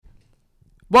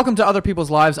Welcome to Other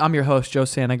People's Lives. I'm your host, Joe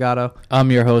Santagato.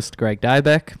 I'm your host, Greg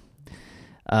Dybeck.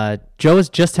 Joe was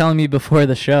just telling me before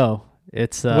the show.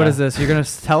 What is this? You're going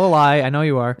to tell a lie? I know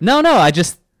you are. No. I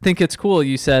just think it's cool.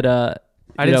 You said, I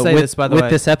didn't say this, by the way.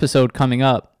 With this episode coming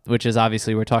up, which is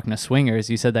obviously we're talking to swingers,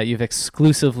 you said that you've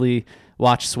exclusively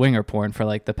watched swinger porn for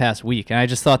like the past week. And I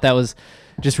just thought that was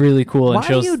just really cool and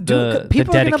shows the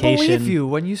people dedication. People are going to believe you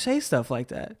when you say stuff like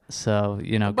that. So,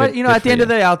 But, at the end of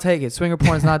the day, I'll take it. Swinger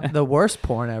porn is not the worst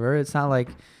porn ever. It's not like,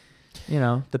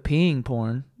 the peeing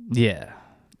porn. Yeah.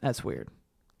 That's weird.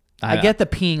 I get the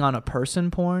peeing on a person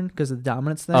porn because of the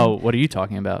dominance thing. Oh, what are you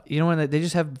talking about? When they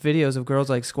just have videos of girls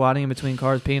like squatting in between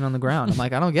cars, peeing on the ground. I'm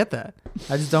like, I don't get that.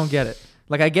 I just don't get it.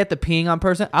 Like, I get the peeing on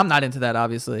person. I'm not into that,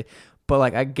 obviously. But,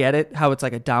 like, I get it, how it's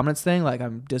like a dominance thing. Like,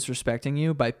 I'm disrespecting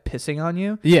you by pissing on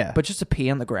you. Yeah. But just to pee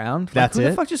on the ground? That's who it? Who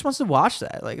the fuck just wants to watch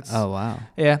that? Like, it's, oh, wow.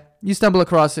 Yeah. You stumble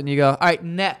across it and you go, all right,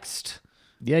 next.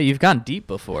 Yeah, you've gone deep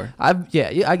before. I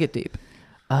get deep.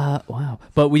 Wow.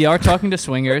 But we are talking to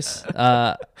swingers.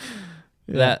 That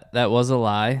was a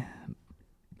lie,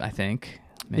 I think.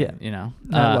 Maybe, yeah.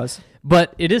 That was.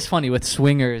 But it is funny with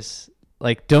swingers,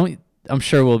 like, I'm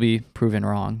sure we'll be proven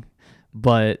wrong,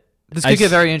 but this could get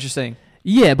very interesting.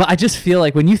 Yeah, but I just feel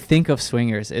like when you think of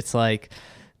swingers, it's like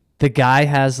the guy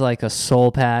has like a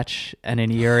soul patch and an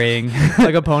earring.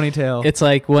 Like a ponytail. It's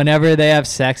like whenever they have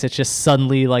sex, it's just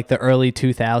suddenly like the early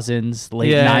 2000s,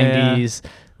 late 90s.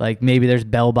 Yeah. Like maybe there's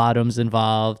bell bottoms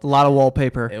involved. A lot of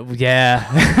wallpaper. Yeah.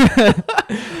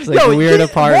 It's like a weird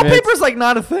apartment. Wallpaper's like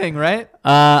not a thing, right?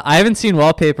 I haven't seen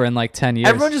wallpaper in like 10 years.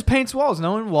 Everyone just paints walls.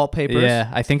 No one wallpapers.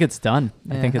 Yeah, I think it's done.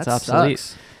 Yeah, I think it's obsolete.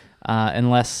 Sucks.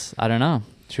 Unless, I don't know.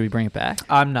 Should we bring it back?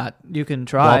 I'm not. You can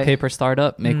try. Wallpaper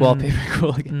startup. Make wallpaper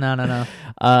cool again. No.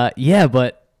 Yeah,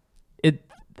 but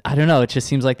I don't know. It just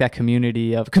seems like that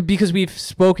community of... Because we've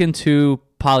spoken to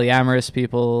polyamorous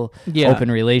people,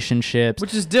 open relationships.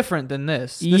 Which is different than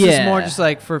this. This is more just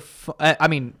like for... I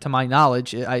mean, to my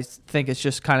knowledge, I think it's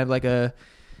just kind of like a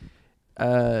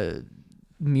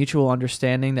mutual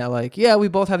understanding that like, yeah, we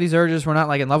both have these urges. We're not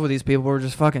like in love with these people. We're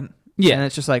just fucking... Yeah. And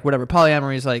it's just like, whatever.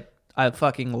 Polyamory is like, I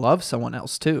fucking love someone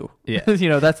else too. Yeah.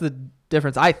 That's the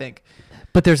difference, I think.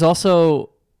 But there's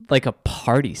also like a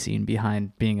party scene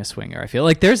behind being a swinger. I feel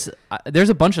like there's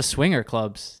a bunch of swinger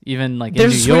clubs, even like in New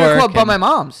York. There's a swinger club by my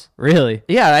mom's. Really?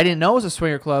 Yeah, I didn't know it was a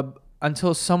swinger club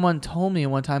until someone told me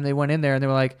one time they went in there and they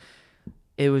were like,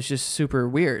 it was just super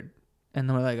weird. And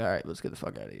then we're like, all right, let's get the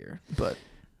fuck out of here. But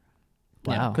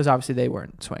wow, because obviously they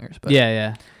weren't swingers. But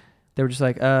yeah, they were just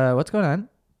like, what's going on?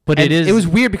 But and it was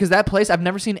weird because that place, I've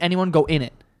never seen anyone go in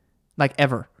it, like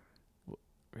ever.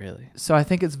 Really? So I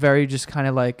think it's very just kind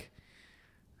of like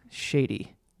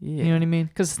shady. Yeah. You know what I mean?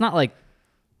 Because it's not like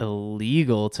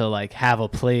illegal to like have a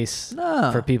place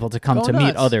for people to come to nuts.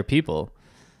 meet other people.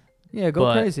 Yeah,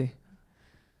 go crazy.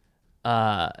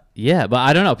 Yeah, but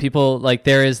I don't know. People like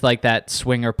there is like that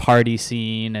swinger party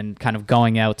scene and kind of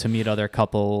going out to meet other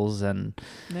couples and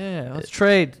yeah, let's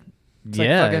trade. It's like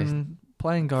fucking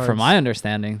playing cards. From my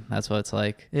understanding, that's what it's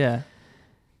like. Yeah.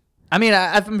 I mean,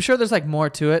 I'm sure there's like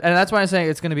more to it, and that's why I'm saying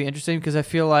it's going to be interesting because I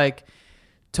feel like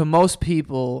to most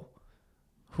people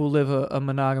who live a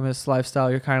monogamous lifestyle,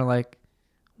 you're kind of like,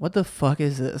 what the fuck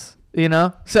is this?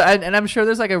 So and I'm sure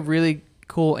there's like a really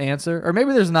cool answer, or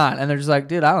maybe there's not, and they're just like,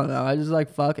 dude, I don't know, I just like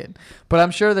fucking. But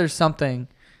I'm sure there's something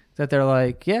that they're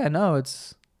like, yeah, no,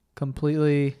 it's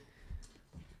completely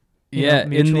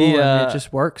mutual, in the and it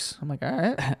just works. I'm like, all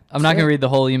right. I'm not gonna read the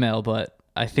whole email, but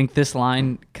I think this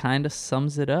line kind of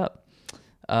sums it up.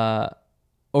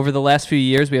 Over the last few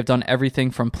years, we have done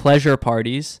everything from pleasure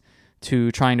parties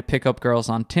to trying to pick up girls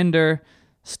on Tinder,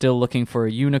 still looking for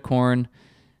a unicorn.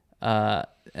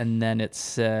 And then it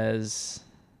says,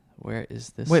 where is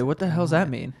this? Wait, what the hell does that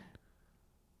mean?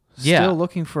 Yeah, still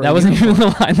looking for that wasn't even the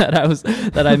line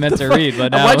that I meant to read.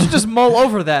 But now, why'd you just mull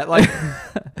over that? Like,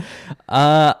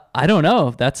 I don't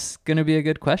know. That's gonna be a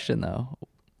good question though.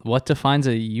 What defines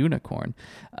a unicorn?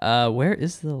 Where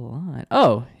is the line?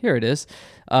 Oh, here it is.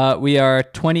 We are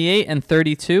 28 and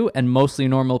 32 and mostly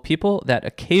normal people that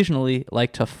occasionally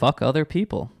like to fuck other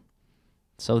people.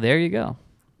 So there you go.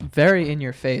 Very in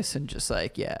your face and just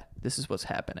like, yeah, this is what's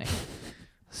happening.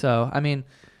 So, I mean,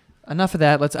 enough of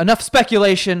that. Enough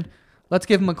speculation. Let's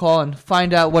give him a call and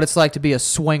find out what it's like to be a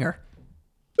swinger.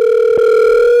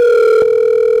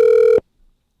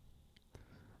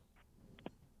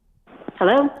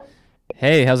 Hello.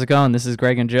 Hey, how's it going? This is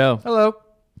Greg and Joe. Hello.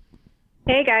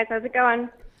 Hey, guys. How's it going?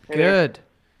 Good.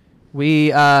 We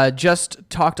just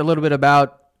talked a little bit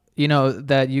about,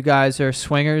 that you guys are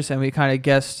swingers, and we kind of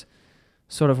guessed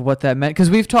sort of what that meant. Because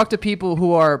we've talked to people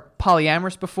who are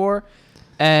polyamorous before,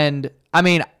 and, I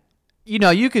mean,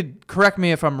 you could correct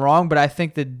me if I'm wrong, but I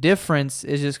think the difference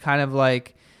is just kind of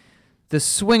like the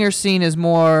swinger scene is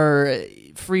more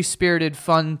free-spirited,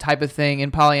 fun type of thing,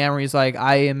 and polyamory is like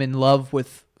I am in love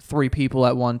with 3 people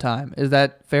at one time. Is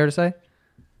that fair to say?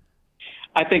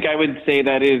 I think I would say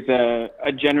that is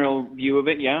a general view of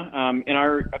it, yeah. In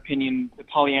our opinion, the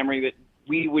polyamory that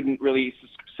we wouldn't really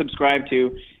subscribe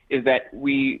to is that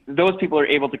those people are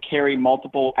able to carry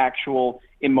multiple actual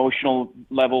emotional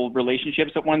level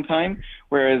relationships at one time,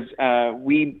 whereas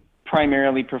we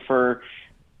primarily prefer,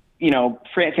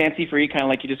 fancy free, kind of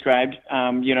like you described,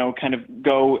 kind of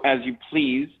go as you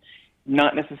please,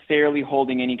 not necessarily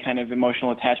holding any kind of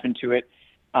emotional attachment to it,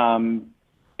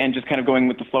 and just kind of going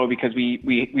with the flow because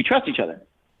we trust each other.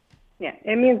 Yeah,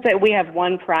 it means that we have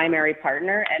one primary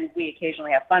partner and we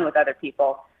occasionally have fun with other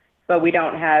people, but we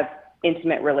don't have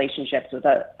intimate relationships with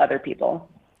other people.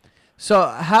 So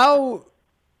how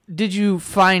did you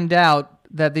find out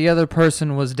that the other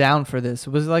person was down for this?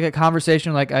 Was it like a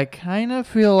conversation like, I kind of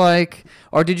feel like,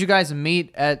 or did you guys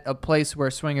meet at a place where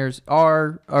swingers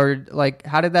are, or like,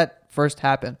 how did that first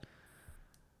happen?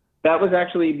 That was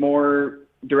actually more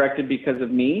directed because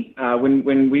of me.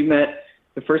 When we met,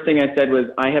 the first thing I said was,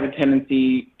 I have a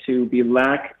tendency to be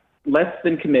less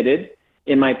than committed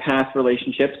in my past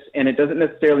relationships, and it doesn't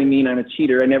necessarily mean I'm a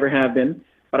cheater. I never have been,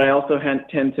 but I also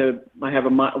I have a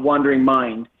wandering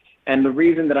mind. And the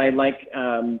reason that I like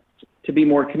to be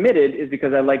more committed is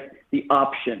because I like the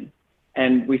option.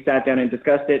 And we sat down and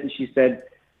discussed it, and she said,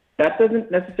 that doesn't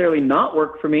necessarily not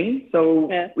work for me. So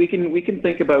yeah, we can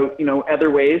think about, other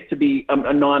ways to be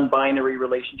a non-binary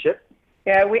relationship.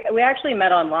 Yeah, we actually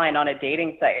met online on a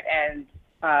dating site, and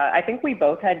I think we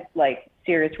both had like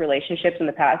serious relationships in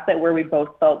the past where we both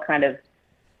felt kind of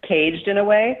caged in a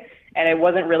way, and it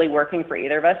wasn't really working for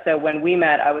either of us. So when we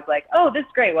met, I was like, oh, this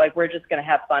is great. Like, we're just going to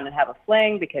have fun and have a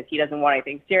fling because he doesn't want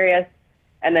anything serious.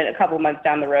 And then a couple of months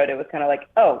down the road, it was kind of like,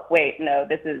 oh, wait, no,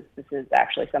 this is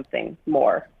actually something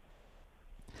more.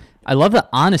 I love the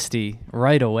honesty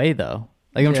right away, though.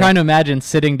 Like, I'm trying to imagine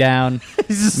sitting down,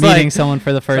 meeting someone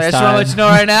for the first time. I just want to let you know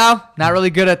right now, not really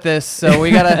good at this, so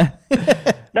we got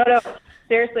to... No.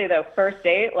 Seriously, though, first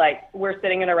date, like, we're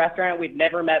sitting in a restaurant. We'd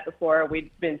never met before.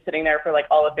 We'd been sitting there for, like,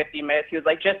 all of 15 minutes. He was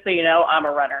like, just so you know, I'm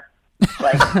a runner.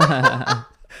 Like,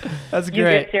 that's great. You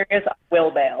get serious, I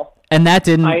will bail. And that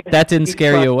didn't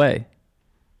scare you away?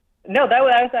 No, that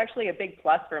was actually a big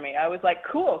plus for me. I was like,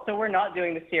 cool, so we're not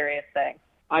doing the serious thing.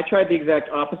 I tried the exact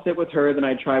opposite with her than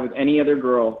I tried with any other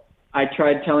girl. I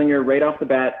tried telling her right off the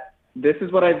bat, this is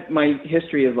what my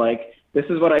history is like. This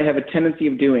is what I have a tendency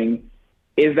of doing.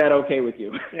 Is that okay with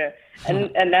you? Yeah.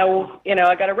 And now,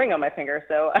 I got a ring on my finger.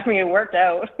 So, I mean, it worked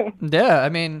out. Yeah.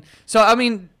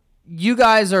 You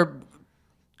guys are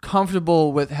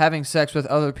comfortable with having sex with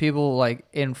other people, like,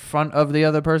 in front of the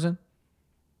other person?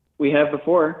 We have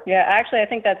before. Yeah, actually, I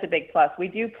think that's a big plus. We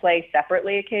do play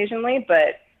separately occasionally,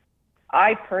 but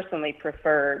I personally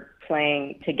prefer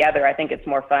playing together. I think it's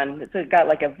more fun. It's got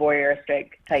like a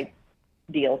voyeuristic type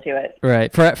deal to it.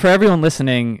 Right. For everyone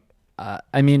listening, I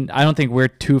don't think we're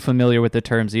too familiar with the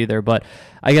terms either, but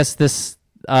I guess this,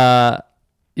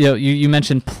 you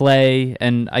mentioned play,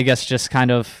 and I guess just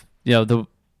kind of,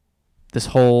 this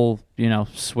whole,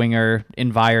 swinger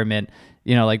environment,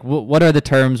 like what are the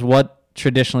terms? What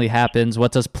traditionally happens?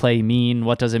 What does play mean?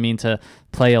 What does it mean to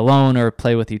play alone or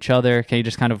play with each other? Can you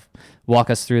just kind of walk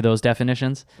us through those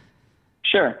definitions?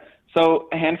 Sure. So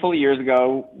a handful of years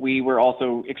ago, we were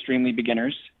also extremely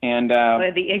beginners, and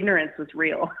the ignorance was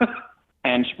real.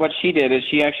 And what she did is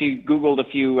she actually Googled a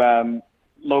few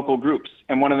local groups,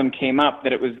 and one of them came up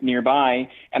that it was nearby,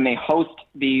 and they host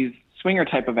these swinger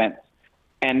type events.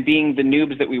 And being the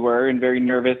noobs that we were and very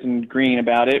nervous and green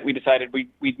about it, we decided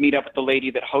we'd meet up with the lady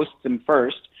that hosts them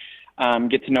first,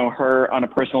 get to know her on a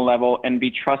personal level, and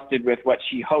be trusted with what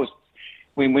she hosts.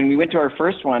 When we went to our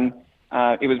first one,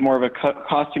 it was more of a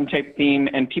costume type theme,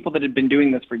 and people that had been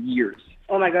doing this for years.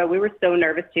 Oh my God, we were so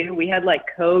nervous too. We had like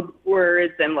code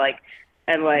words and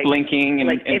blinking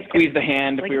and squeeze the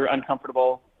hand if we were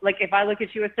uncomfortable. Like if I look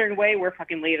at you a certain way, we're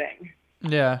fucking leaving.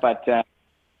 Yeah.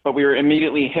 But we were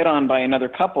immediately hit on by another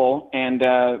couple,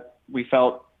 and we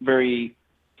felt very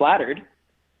flattered,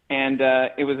 and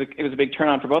it was a big turn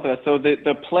on for both of us. So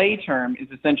the play term is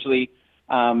essentially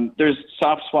there's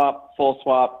soft swap, full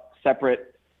swap,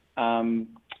 separate.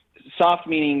 Soft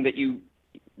meaning that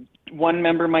one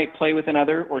member might play with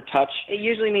another or touch. It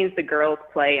usually means the girls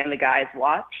play and the guys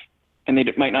watch. And they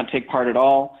might not take part at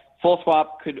all. Full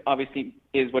swap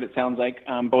is what it sounds like.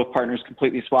 Both partners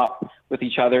completely swap with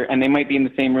each other, and they might be in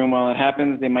the same room while it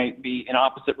happens. They might be in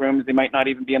opposite rooms. They might not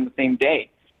even be on the same day.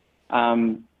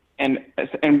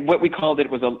 and what we called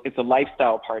it's a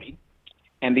lifestyle party.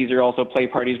 And these are also play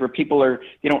parties where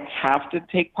you don't have to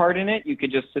take part in it. You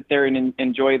could just sit there and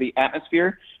enjoy the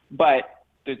atmosphere, but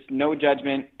there's no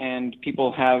judgment, and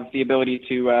people have the ability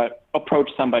to approach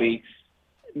somebody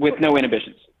with no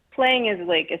inhibitions. Playing is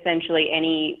like essentially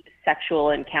any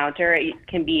sexual encounter. It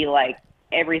can be like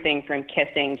everything from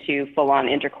kissing to full-on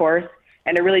intercourse,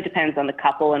 and it really depends on the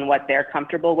couple and what they're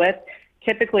comfortable with.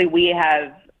 Typically, we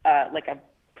have like a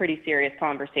pretty serious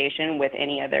conversation with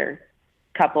any other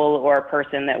couple or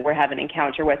person that we're having an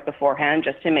encounter with beforehand,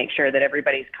 just to make sure that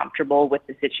everybody's comfortable with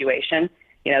the situation.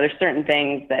 You know, there's certain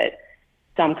things that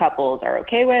some couples are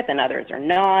okay with and others are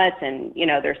not. And, you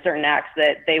know, there's certain acts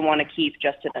that they want to keep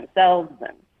just to themselves.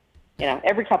 And, you know,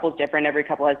 every couple is different. Every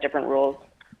couple has different rules.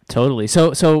 Totally.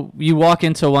 So you walk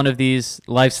into one of these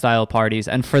lifestyle parties,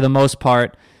 and for the most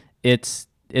part, it's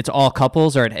all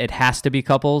couples, or it has to be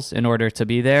couples in order to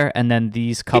be there. And then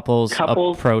these couples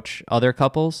approach other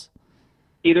couples.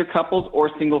 Either couples or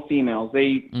single females.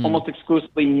 They almost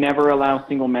exclusively never allow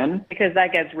single men, because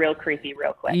that gets real creepy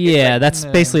real quick. Yeah, that's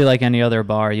basically like any other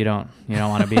bar. You don't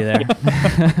want to be there.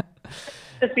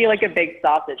 Just be like a big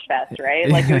sausage fest, right?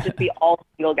 Like it would just be all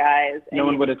single guys. No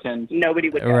one would attend. Nobody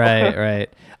would go. Right.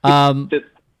 The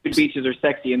beaches are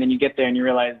sexy, and then you get there and you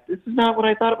realize this is not what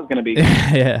I thought it was going to be.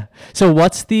 Yeah. So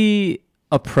what's the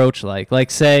approach like? Like,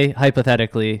 say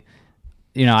hypothetically,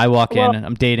 you know, I walk in and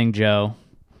I'm dating Joe.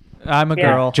 I'm a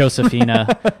girl. Josephina.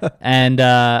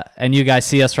 and you guys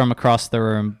see us from across the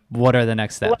room. What are the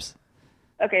next steps?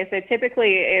 Okay, so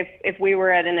typically if we were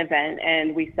at an event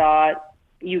and we saw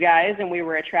you guys and we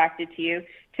were attracted to you,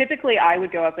 typically I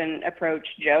would go up and approach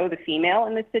Joe, the female,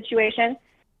 in this situation,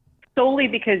 solely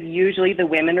because usually the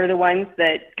women are the ones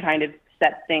that kind of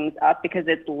set things up because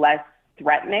it's less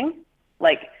threatening.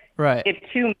 Like, right. If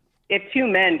two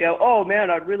men go, oh man,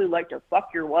 I'd really like to fuck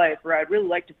your wife, or I'd really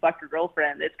like to fuck your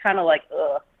girlfriend, it's kind of like,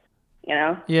 ugh, you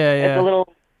know? Yeah.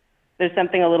 There's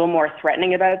something a little more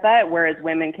threatening about that, whereas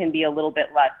women can be a little bit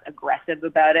less aggressive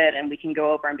about it, and we can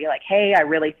go over and be like, hey, I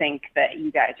really think that you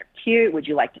guys are cute. Would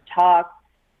you like to talk?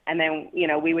 And then, you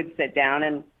know, we would sit down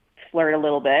and flirt a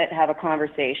little bit, have a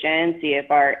conversation, see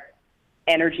if our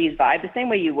energies vibe the same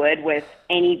way you would with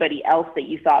anybody else that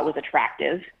you thought was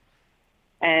attractive.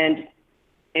 And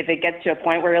if it gets to a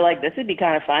point where you're like, this would be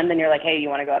kind of fun, then you're like, hey, you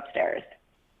want to go upstairs?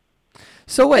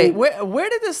 So wait, where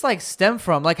did this like stem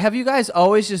from? Like, have you guys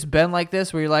always just been like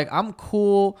this, where you're like, I'm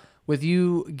cool with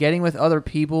you getting with other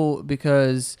people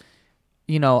because,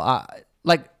 you know,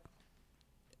 like,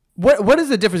 what is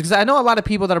the difference? Because I know a lot of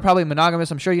people that are probably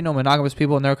monogamous. I'm sure you know monogamous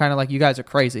people, and they're kind of like, you guys are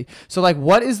crazy. So like,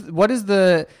 what is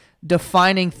the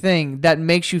defining thing that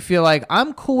makes you feel like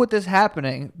I'm cool with this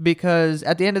happening? Because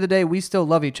at the end of the day, we still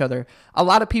love each other. A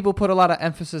lot of people put a lot of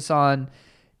emphasis on,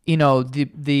 you know,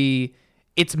 the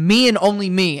it's me and only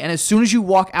me, and as soon as you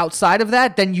walk outside of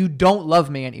that, then you don't love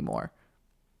me anymore.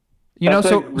 You know,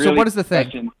 so what is the thing?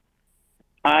 Question.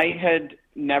 I had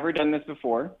never done this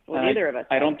before. Well, neither of us.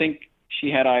 I don't think she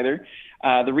had either.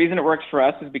 The reason it works for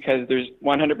us is because there's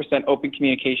 100% open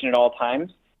communication at all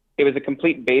times. It was a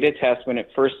complete beta test when it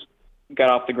first got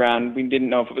off the ground. We didn't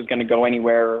know if it was going to go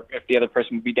anywhere or if the other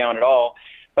person would be down at all.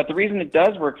 But the reason it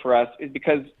does work for us is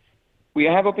because we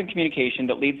have open communication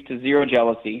that leads to zero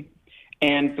jealousy.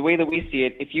 And the way that we see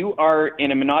it, if you are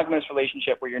in a monogamous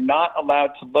relationship where you're not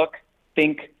allowed to look,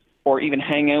 think, or even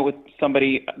hang out with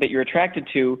somebody that you're attracted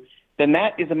to, then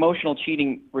that is emotional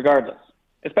cheating regardless,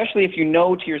 especially if you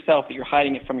know to yourself that you're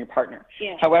hiding it from your partner.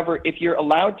 Yeah. However, if you're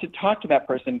allowed to talk to that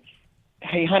person,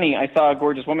 hey, honey, I saw a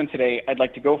gorgeous woman today, I'd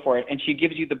like to go for it, and she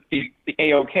gives you the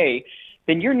A-OK,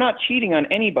 then you're not cheating on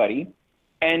anybody,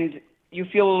 and you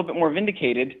feel a little bit more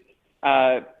vindicated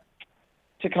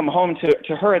to come home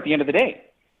to her at the end of the day.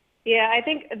 Yeah, I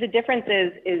think the difference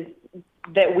is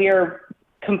that we are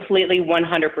completely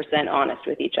 100% honest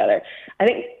with each other. I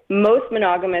think most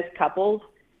monogamous couples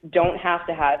don't have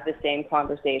to have the same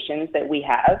conversations that we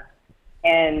have.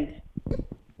 And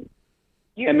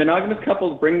monogamous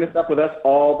couples bring this up with us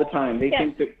all the time. They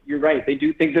think that you're right. They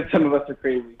do think that some of us are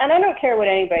crazy. And I don't care what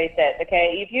anybody says,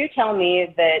 okay? If you tell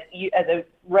me that you, as a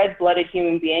red-blooded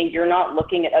human being, you're not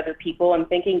looking at other people and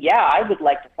thinking, yeah, I would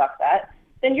like to fuck that,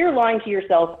 then you're lying to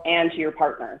yourself and to your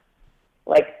partner.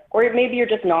 Like, or maybe you're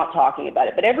just not talking about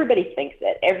it, but everybody thinks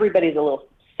it. Everybody's a little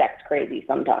sex crazy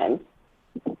sometimes.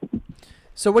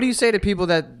 So what do you say to people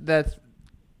that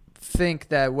think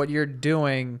that what you're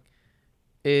doing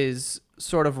is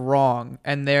sort of wrong,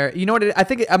 and they're, you know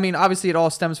what, I mean, obviously it all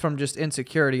stems from just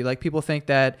insecurity. Like, people think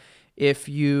that if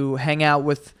you hang out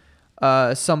with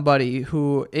somebody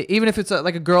who, even if it's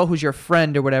like a girl who's your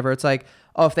friend or whatever, it's like,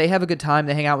 oh, if they have a good time,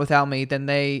 they hang out without me, then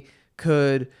they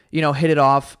could, hit it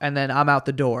off, and then I'm out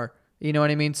the door. You know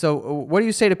what I mean? So what do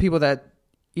you say to people that,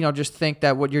 just think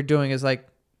that what you're doing is like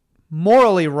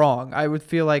morally wrong? I would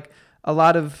feel like a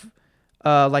lot of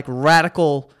like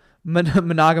radical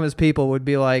monogamous people would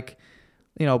be like,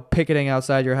 picketing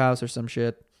outside your house or some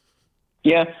shit.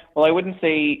 Yeah, well, I would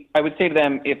say to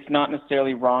them, it's not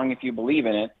necessarily wrong if you believe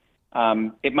in it.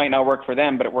 It might not work for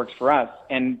them, but it works for us.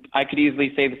 And I could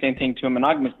easily say the same thing to a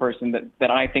monogamous person, that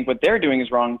I think what they're doing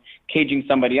is wrong, caging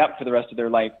somebody up for the rest of their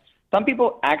life. Some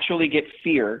people actually get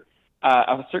fear,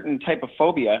 of a certain type of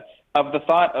phobia, of the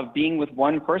thought of being with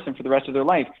one person for the rest of their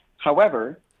life.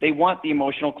 However, they want the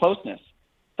emotional closeness.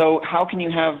 So how can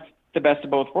you have the best of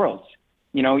both worlds?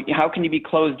 How can you be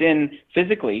closed in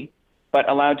physically but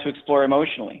allowed to explore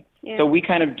emotionally? Yeah. So we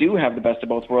kind of do have the best of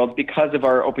both worlds because of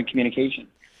our open communication.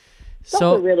 It's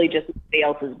also really just somebody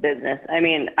else's business. I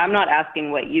mean, I'm not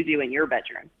asking what you do in your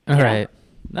bedroom. All right.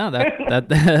 No,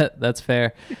 that's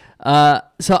fair.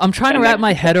 So I'm trying to wrap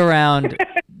my head around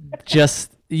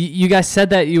just, you guys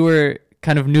said that you were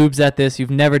kind of noobs at this.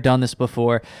 You've never done this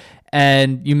before.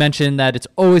 And you mentioned that it's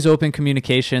always open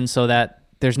communication so that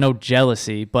there's no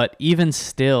jealousy. But even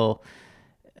still,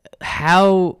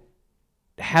 how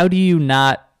do you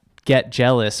not get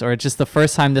jealous? Or just the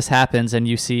first time this happens and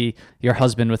you see your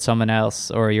husband with someone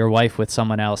else or your wife with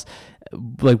someone else,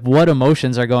 like what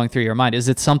emotions are going through your mind? Is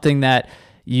it something that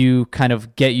you kind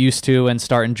of get used to and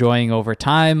start enjoying over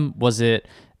time? Was it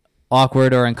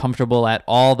awkward or uncomfortable at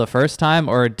all the first time,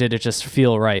 or did it just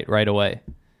feel right away?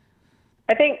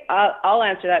 I think I'll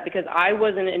answer that because I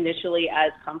wasn't initially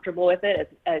as comfortable with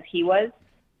it as he was.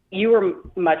 You were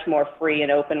much more free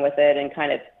and open with it and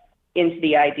kind of into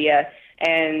the idea.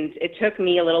 And it took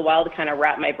me a little while to kind of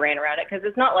wrap my brain around it because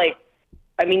it's not like,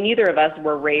 neither of us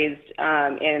were raised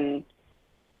in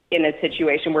a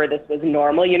situation where this was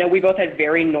normal. We both had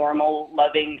very normal,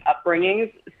 loving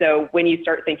upbringings. So when you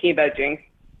start thinking about doing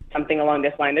something along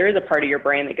this line, there is a part of your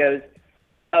brain that goes,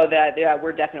 oh,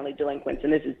 we're definitely delinquents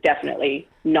and this is definitely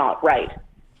not right.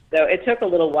 So it took a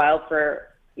little while for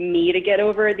me to get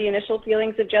over the initial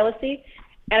feelings of jealousy.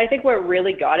 And I think what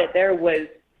really got it there was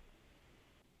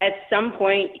at some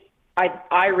point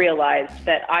I realized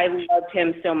that I loved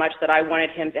him so much that I wanted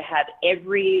him to have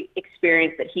every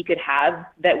experience that he could have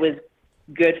that was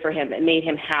good for him, that made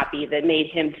him happy, that made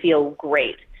him feel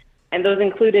great. And those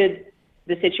included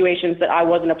the situations that I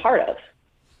wasn't a part of.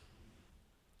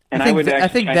 And I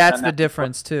think that's the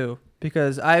difference too,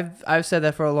 because I've said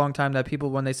that for a long time, that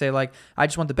people, when they say like, I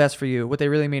just want the best for you, what they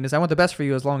really mean is I want the best for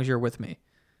you as long as you're with me.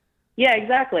 Yeah,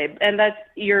 exactly. And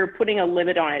you're putting a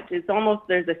limit on it. It's almost,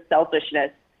 there's a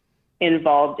selfishness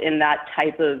involved in that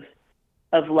type of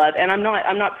love. And I'm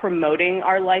not promoting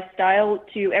our lifestyle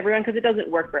to everyone because it doesn't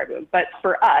work for everyone. But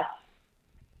for us,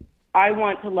 I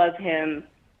want to love him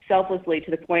selflessly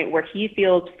to the point where he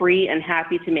feels free and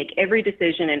happy to make every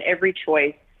decision and every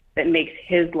choice that makes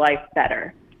his life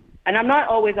better. And I'm not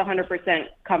always 100%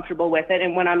 comfortable with it.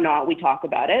 And when I'm not, we talk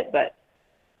about it. But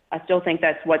I still think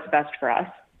that's what's best for us.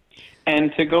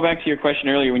 And to go back to your question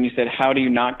earlier when you said, how do you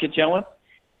not get jealous?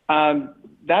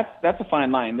 That's a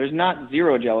fine line. There's not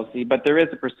zero jealousy, but there is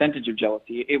a percentage of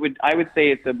jealousy. I would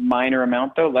say it's a minor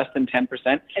amount, though, less than 10%. It's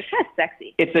kind of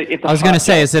sexy. I was going to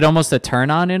say, is it almost a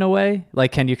turn on in a way?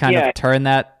 Like, can you kind of turn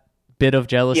that bit of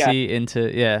jealousy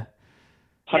into,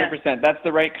 100%. That's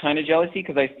the right kind of jealousy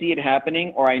because I see it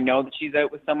happening, or I know that she's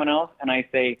out with someone else, and I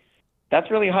say, that's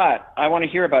really hot. I want to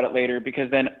hear about it later because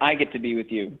then I get to be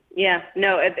with you. Yeah.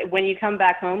 No, when you come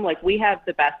back home, like we have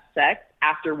the best sex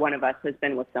after one of us has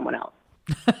been with someone else.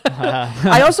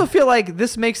 I also feel like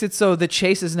this makes it so the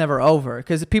chase is never over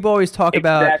because people always talk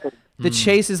about the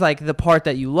chase is like the part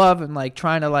that you love and like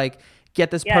trying to like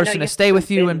get this person to stay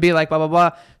with you and be like blah, blah,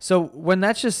 blah. So when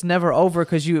that's just never over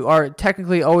because you are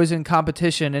technically always in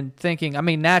competition and thinking,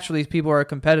 naturally people are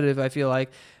competitive, I feel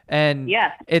like. And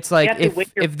it's like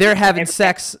if they're having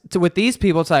sex with these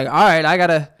people, it's like, all right, I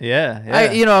gotta,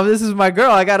 this is my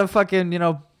girl. I gotta fucking,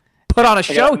 put on a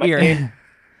show here.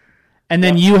 And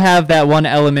then you have that one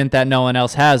element that no one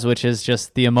else has, which is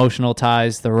just the emotional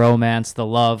ties, the romance, the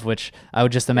love, which I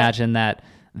would just imagine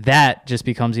that just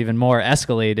becomes even more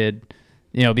escalated,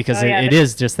 because it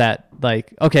is just that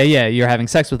like, okay, yeah, you're having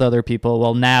sex with other people.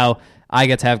 Well, now I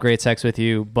get to have great sex with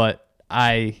you, but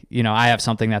I have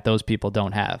something that those people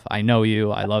don't have. I know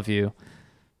you. I love you.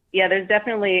 Yeah, there's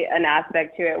definitely an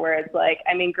aspect to it where it's like,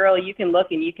 girl, you can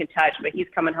look and you can touch, but he's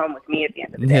coming home with me at the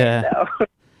end of the day. Yeah. So,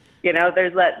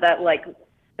 there's that like,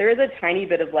 there is a tiny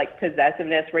bit of like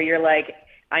possessiveness where you're like,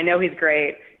 I know he's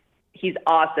great. He's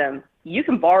awesome. you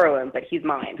can borrow him, but he's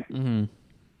mine. Mm-hmm.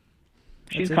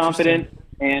 She's That's confident,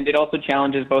 and it also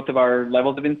challenges both of our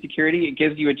levels of insecurity. It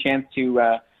gives you a chance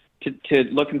to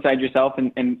look inside yourself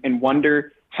and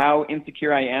wonder how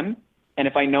insecure I am. And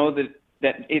if I know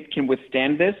that it can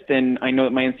withstand this, then I know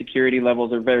that my insecurity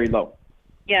levels are very low.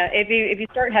 Yeah, if you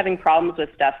start having problems with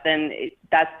stuff, then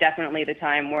that's definitely the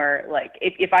time where, like,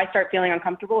 if I start feeling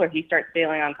uncomfortable or he starts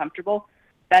feeling uncomfortable,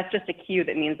 that's just a cue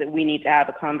that means that we need to have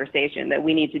a conversation, that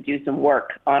we need to do some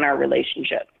work on our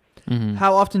relationship. Mm-hmm.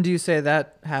 How often do you say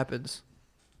that happens?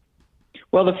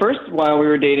 Well, the first while we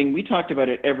were dating, we talked about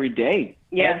it every day.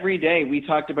 Yeah. Every day we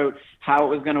talked about how it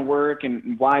was going to work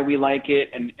and why we like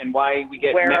it and why we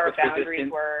get Where met our with boundaries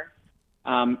resistance.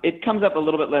 were. It comes up a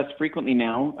little bit less frequently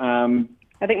now.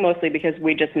 I think mostly because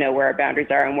we just know where our boundaries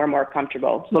are and we're more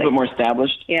comfortable. It's a little bit more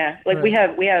established. Yeah, like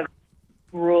Right. we have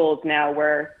rules now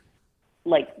where,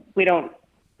 like, we don't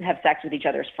have sex with each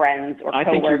other's friends or I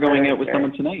think you're going out with or-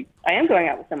 someone tonight. I am going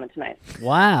out with someone tonight.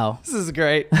 Wow. This is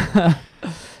great.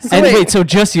 And wait, so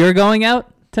just you're going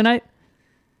out tonight?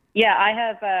 Yeah, I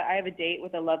have a date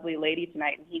with a lovely lady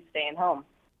tonight, and he's staying home.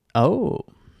 Oh.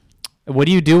 What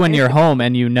do you do when you're home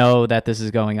and you know that this is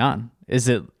going on? Is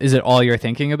it all you're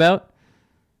thinking about?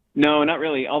 No, not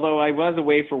really. Although I was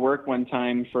away for work one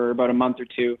time for about a month or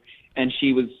two, and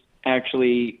she was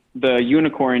actually the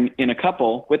unicorn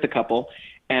with a couple,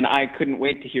 and I couldn't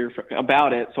wait to hear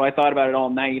about it. So I thought about it all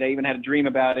night. I even had a dream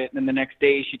about it, and then the next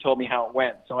day she told me how it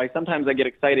went. So sometimes I get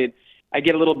excited. I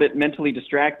get a little bit mentally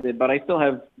distracted, but I still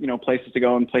have, places to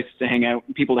go and places to hang out,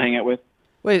 and people to hang out with.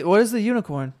 Wait, what is the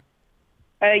unicorn?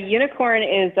 A unicorn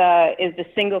is the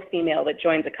single female that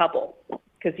joins a couple,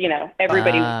 because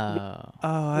everybody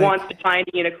wants to find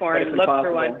a unicorn But and it's look for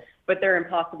impossible. one, but they're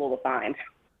impossible to find.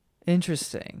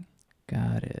 Interesting.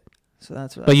 Got it. So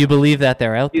that's what. But you believe that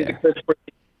they're out He's a there? Chris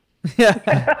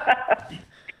Yeah.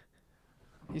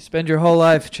 You spend your whole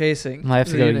life chasing. I have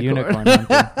to the go unicorn hunting.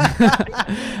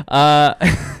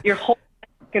 You're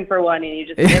looking for one, and you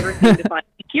just never seem to find.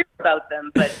 You hear about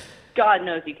them, but God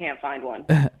knows you can't find one.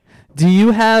 Do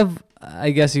you have,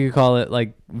 I guess you could call it,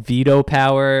 like, veto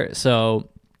power? So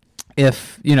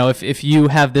if you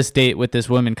have this date with this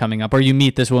woman coming up, or you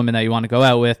meet this woman that you want to go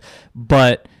out with,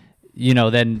 but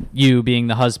then you, being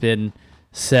the husband,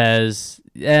 says,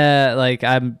 like,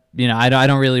 I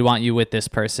don't really want you with this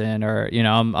person, or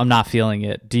I'm not feeling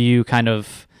it. Do you kind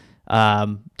of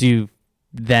do you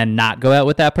then not go out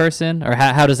with that person, or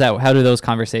how do those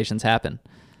conversations happen?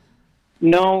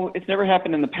 No, it's never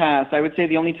happened in the past. I would say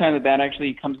the only time that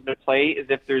actually comes into play is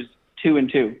if there's 2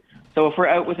 and 2. So if we're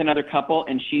out with another couple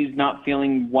and she's not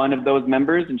feeling one of those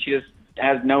members and she just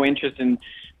has no interest in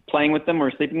playing with them or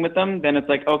sleeping with them, then it's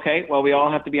like, okay, well, we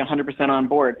all have to be 100% on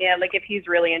board. Yeah, like if he's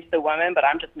really into the woman, but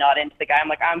I'm just not into the guy, I'm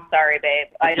like, I'm sorry, babe.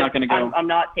 Not gonna go. I'm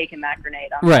not taking that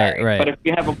grenade. I'm Right, sorry. right. But if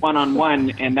you have a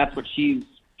one-on-one and that's what she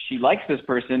likes this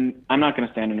person, I'm not going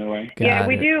to stand in her way. Yeah, Got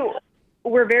we it. do.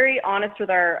 We're very honest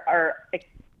with our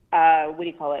what do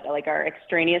you call it? Like our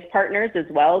extraneous partners as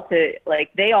well. To like,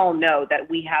 they all know that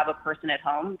we have a person at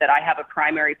home, that I have a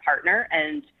primary partner,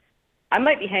 and I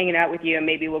might be hanging out with you, and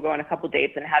maybe we'll go on a couple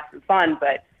dates and have some fun.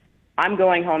 But I'm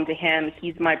going home to him.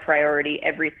 He's my priority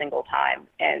every single time,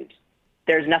 and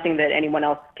there's nothing that anyone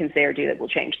else can say or do that will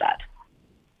change that.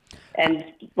 And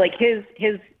like his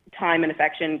time and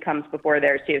affection comes before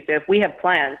theirs too. So if we have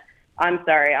plans, I'm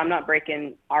sorry, I'm not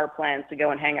breaking our plans to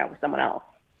go and hang out with someone else.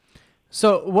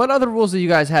 So what other rules do you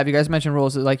guys have? You guys mentioned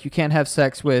rules that, like, you can't have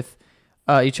sex with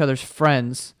each other's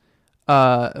friends.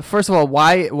 First of all,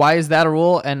 why is that a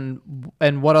rule, and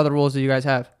what other rules do you guys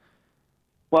have?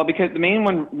 Well, because the main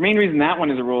reason that one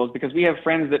is a rule is because we have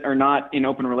friends that are not in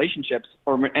open relationships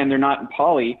and they're not in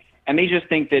poly, and they just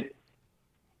think that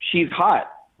she's hot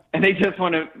and they just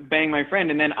want to bang my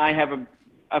friend. And then I have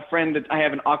a friend that I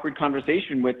have an awkward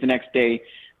conversation with the next day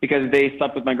because they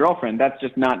slept with my girlfriend. That's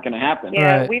just not going to happen.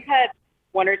 Yeah, Right. we've had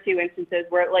one or two instances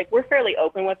where like we're fairly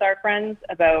open with our friends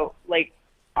about like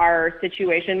our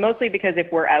situation, mostly because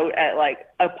if we're out at like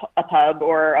a pub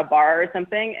or a bar or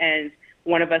something and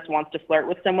one of us wants to flirt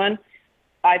with someone,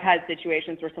 I've had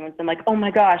situations where someone's been like, oh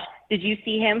my gosh, did you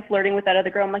see him flirting with that other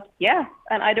girl? I'm like, yeah,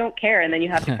 and I don't care. And then you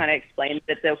have to kind of explain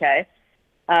that it's okay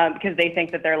because they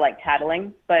think that they're like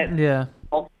tattling. But Yeah.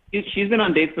 She's been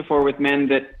on dates before with men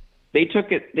that they took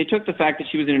the fact that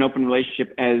she was in an open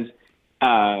relationship as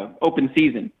open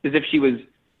season, as if she was,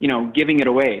 giving it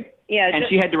away. yeah, And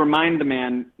she had to remind the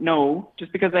man, no,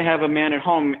 just because I have a man at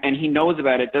home and he knows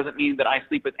about it doesn't mean that I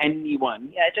sleep with anyone,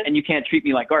 Yeah, just- and you can't treat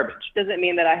me like garbage. doesn't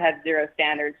mean that I have zero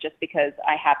standards just because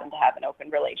I happen to have an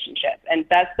open relationship. And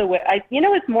that's the way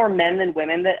it's more men than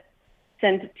women that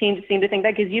seem to think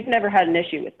that, because you've never had an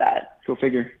issue with that. Go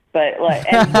figure. But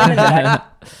like, and women that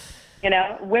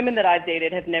women that I've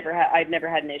dated I've never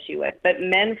had an issue with. But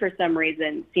men, for some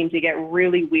reason, seem to get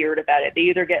really weird about it. They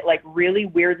either get like really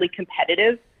weirdly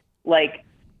competitive, like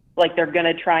they're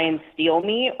gonna try and steal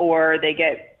me, or they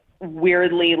get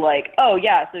weirdly like, oh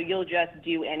yeah, so you'll just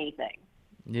do anything.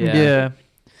 Yeah.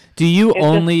 Do you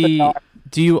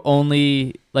It's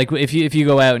only like if you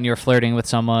go out and you're flirting with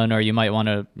someone, or you might want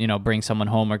to bring someone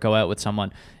home or go out with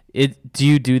someone? Do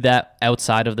you do that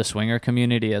outside of the swinger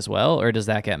community as well, or does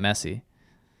that get messy?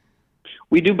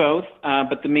 We do both,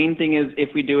 but the main thing is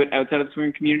if we do it outside of the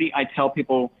swinger community, I tell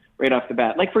people right off the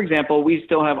bat. Like, for example, we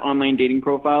still have online dating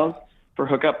profiles for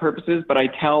hookup purposes, but I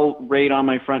tell right on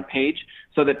my front page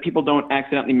so that people don't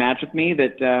accidentally match with me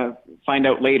that find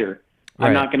out later. Right.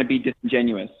 I'm not going to be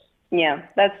disingenuous. Yeah,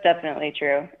 that's definitely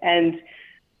true. And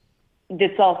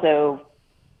it's also,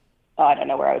 I don't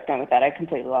know where I was going with that. I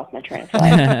completely lost my train of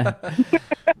thought.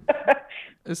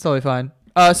 It's totally fine.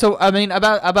 So I mean,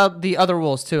 about the other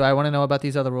rules too. I want to know about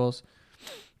these other rules.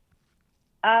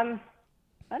 I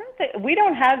don't think we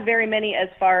don't have very many as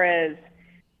far as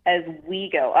we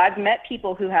go. I've met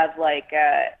people who have like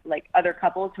other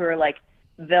couples who are like,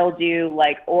 they'll do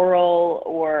like oral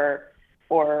or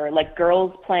like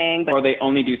girls playing, but Or they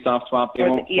only do soft swap. They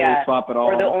won't fully swap at all.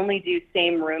 or they'll only do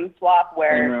same room swap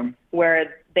where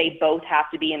they both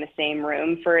have to be in the same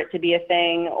room for it to be a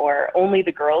thing, or only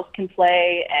the girls can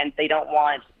play and they don't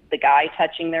want the guy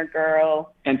touching their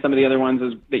girl. And some of the other ones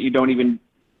is that you don't even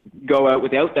go out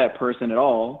without that person at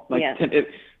all. Like,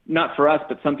 not for us,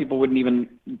 but some people wouldn't even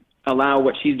allow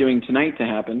what she's doing tonight to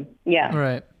happen. Yeah.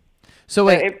 Right. So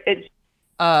wait,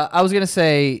 I was gonna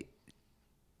say,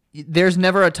 there's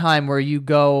never a time where you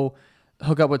go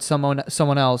hook up with someone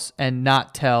else and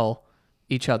not tell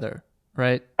each other,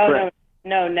 right? Oh, Correct.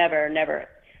 no, never.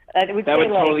 That would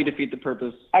totally defeat the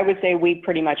purpose. I would say we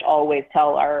pretty much always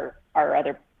tell our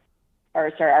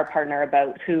partner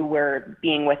about who we're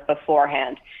being with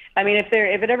beforehand. I mean, if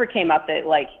it ever came up that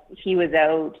like he was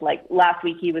out, like last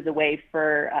week he was away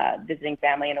for visiting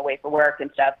family and away for work and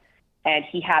stuff, and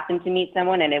he happened to meet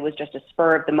someone and it was just a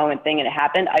spur of the moment thing and it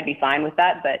happened, I'd be fine with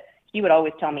that. But he would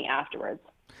always tell me afterwards.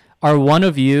 Are one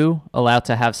of you allowed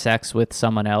to have sex with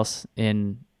someone else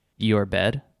in your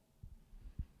bed?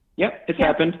 Yep, it's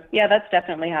happened. Yeah, that's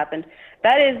definitely happened.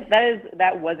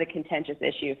 That was a contentious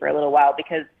issue for a little while,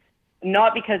 because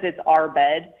not because it's our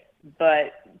bed,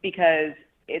 but because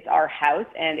it's our house.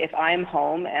 And if I'm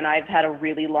home and I've had a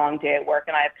really long day at work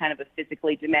and I have kind of a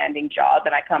physically demanding job,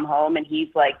 and I come home and he's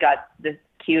like got this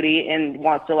cutie and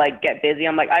wants to like get busy,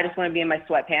 I'm like, I just want to be in my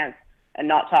sweatpants and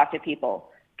not talk to people.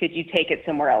 Could you take it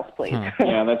somewhere else, please?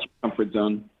 Yeah, that's your comfort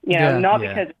zone. Not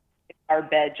because it's our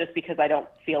bed, just because I don't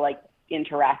feel like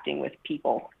interacting with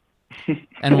people.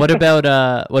 And what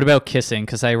about kissing?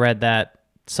 Because I read that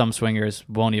some swingers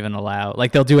won't even allow,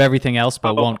 like they'll do everthing else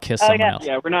but won't kiss someone else.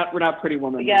 Yeah, we're not Pretty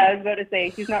Woman. Yeah, I was about to say,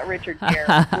 he's not Richard Gere.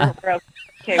 we're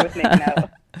okay with making out.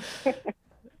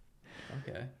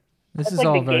 Okay. This That's is like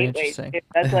all the very gateway. interesting.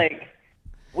 That's like,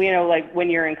 like when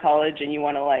you're in college and you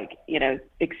want to like,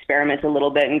 experiment a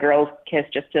little bit, and girls kiss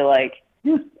just to like,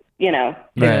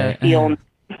 Right. feel.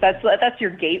 That's your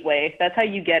gateway. That's how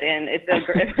you get in.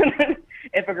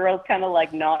 If a girl's kind of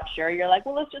like not sure, you're like,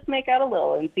 well, let's just make out a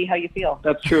little and see how you feel.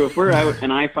 That's true. If we're out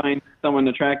and I find someone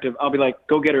attractive, I'll be like,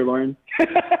 go get her, Lauren. Oh,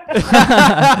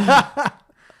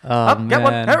 Get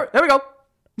one. There we go.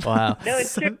 Wow. No,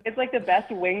 it's true. It's like the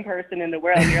best wing person in the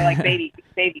world. You're like, baby,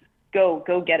 go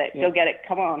get it. Go get it.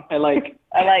 Come on. I like,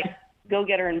 go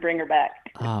get her and bring her back.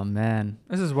 Oh man.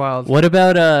 This is wild. What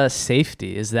about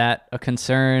safety? Is that a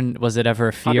concern? Was it ever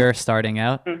a fear starting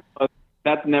out?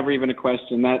 that's never even a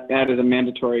question. That is a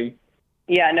mandatory.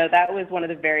 Yeah, no, that was one of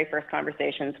the very first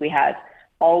conversations we had.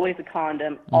 Always a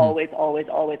condom, always.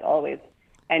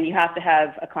 And you have to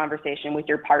have a conversation with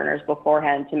your partners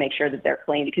beforehand to make sure that they're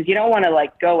clean, because you don't want to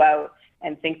like go out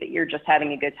and think that you're just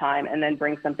having a good time and then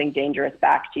bring something dangerous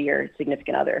back to your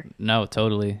significant other. No,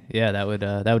 totally. Yeah, that would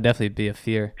definitely be a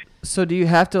fear. So do you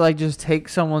have to like just take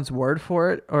someone's word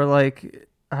for it, or like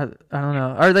I don't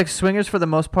know, or like swingers for the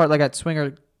most part, like at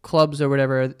swinger clubs or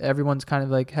whatever, everyone's kind of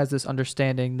like has this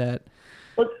understanding that.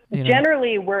 Well,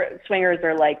 generally, swingers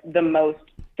are like the most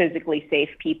physically safe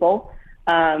people.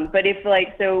 But if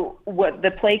what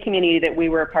the play community that we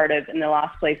were a part of in the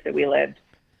last place that we lived,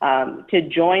 to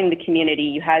join the community,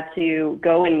 you had to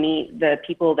go and meet the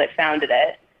people that founded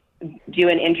it, do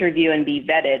an interview and be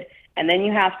vetted. And then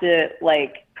you have to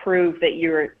like prove that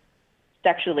you're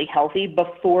sexually healthy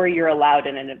before you're allowed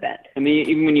in an event. And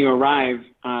even when you arrive,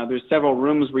 there's several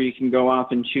rooms where you can go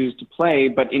off and choose to play,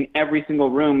 but in every single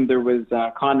room there was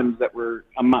condoms that were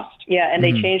a must. Yeah, and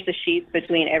they changed the sheets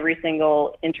between every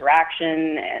single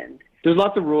interaction, and there's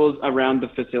lots of rules around the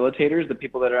facilitators, the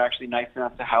people that are actually nice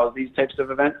enough to house these types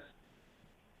of events.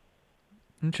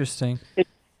 Interesting.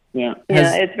 Yeah.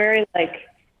 It's very like...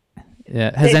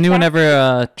 Yeah. Has anyone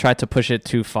ever tried to push it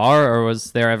too far, or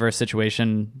was there ever a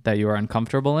situation that you were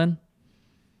uncomfortable in?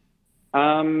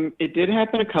 It did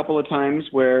happen a couple of times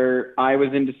where I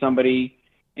was into somebody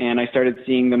and I started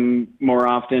seeing them more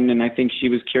often, and I think she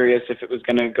was curious if it was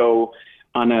going to go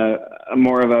on a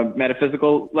more of a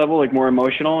metaphysical level, like more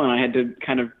emotional, and I had to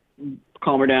kind of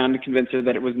calm her down to convince her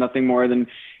that it was nothing more than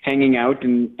hanging out.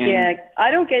 And yeah,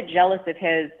 I don't get jealous of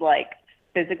his like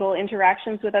physical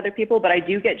interactions with other people, but I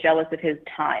do get jealous of his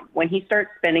time. When he starts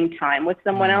spending time with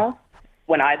someone else,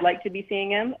 when I'd like to be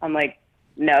seeing him, I'm like,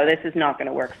 no, this is not going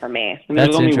to work for me. And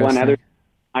there's only one other.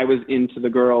 I was into the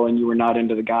girl and you were not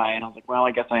into the guy, and I was like, well,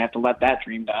 I guess I have to let that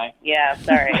dream die. Yeah,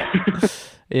 sorry.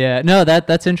 Yeah, no,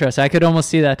 that's interesting. I could almost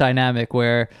see that dynamic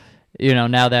where,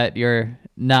 now that you're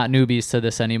not newbies to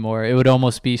this anymore, it would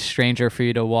almost be stranger for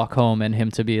you to walk home and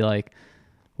him to be like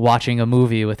watching a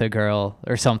movie with a girl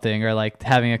or something, or like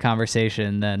having a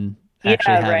conversation than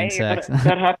actually having sex.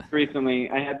 That happened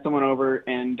recently. I had someone over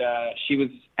and she was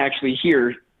actually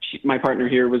here. My partner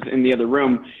here was in the other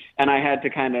room, and I had to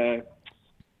kind of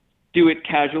do it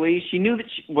casually. She knew that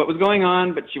what was going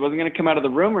on, but she wasn't going to come out of the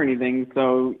room or anything.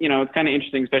 So, it's kind of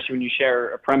interesting, especially when you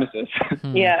share a premises.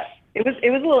 Yeah, it was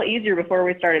a little easier before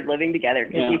we started living together,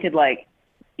 because you could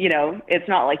it's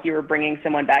not like you were bringing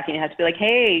someone back and you had to be like,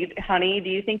 hey, honey, do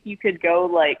you think you could go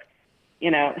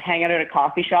hang out at a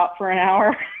coffee shop for an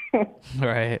hour?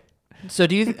 Right. So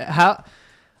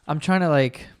I'm trying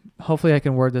to hopefully I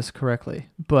can word this correctly,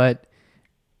 but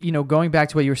going back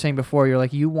to what you were saying before, you're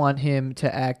like, you want him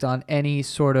to act on any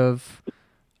sort of,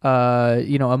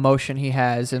 emotion he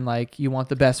has, and you want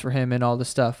the best for him and all this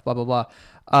stuff, blah, blah,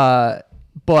 blah.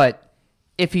 But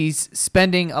if he's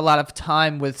spending a lot of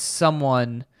time with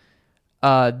someone,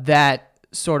 that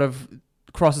sort of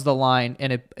crosses the line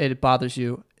and it bothers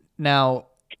you. Now,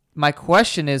 my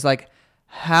question is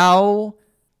how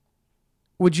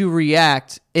would you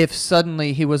react if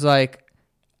suddenly he was like,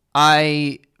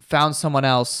 I found someone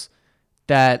else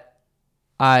that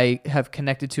I have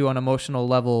connected to on an emotional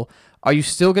level? Are you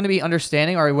still going to be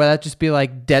understanding, or will that just be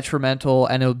detrimental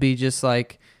and it'll be just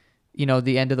the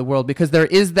end of the world? Because there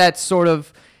is that sort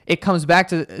of, it comes back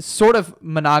to sort of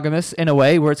monogamous in a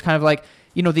way, where it's kind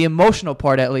of the emotional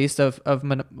part, at least of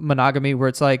monogamy, where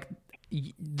it's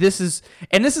this is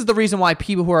the reason why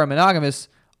people who are monogamous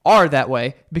are that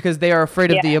way, because they are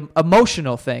afraid of the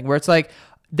emotional thing, where it's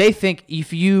they think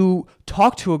if you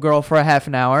talk to a girl for a half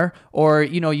an hour, or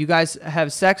you guys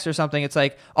have sex or something, it's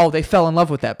oh, they fell in love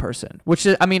with that person, which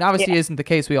is, obviously isn't the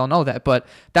case. We all know that, but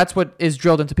that's what is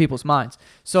drilled into people's minds.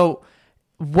 So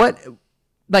what,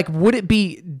 would it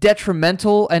be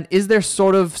detrimental, and is there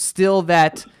sort of still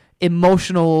that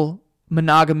emotional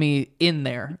monogamy in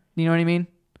there? You know what I mean?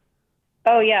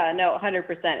 Oh yeah, no, 100%.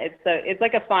 It's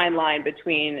like a fine line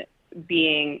between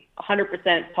being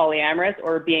 100% polyamorous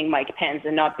or being Mike Pence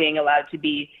and not being allowed to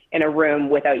be in a room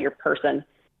without your person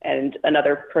and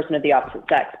another person of the opposite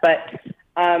sex. But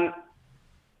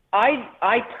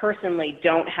I personally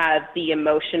don't have the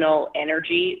emotional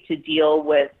energy to deal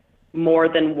with more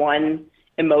than one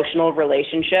emotional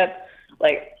relationship.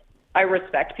 I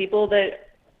respect people that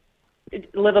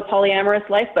live a polyamorous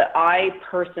life, but I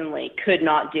personally could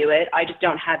not do it. I just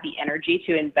don't have the energy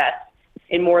to invest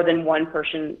in more than one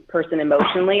person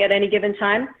emotionally at any given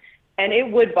time. And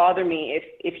it would bother me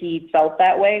if he felt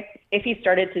that way. If he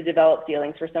started to develop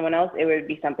feelings for someone else, it would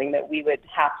be something that we would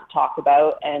have to talk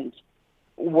about and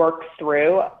work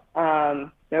through.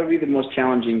 That would be the most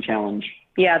challenging challenge.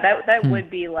 Yeah, that would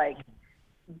be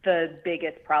the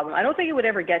biggest problem. I don't think it would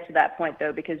ever get to that point,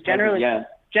 though, because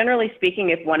generally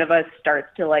speaking, if one of us starts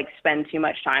to spend too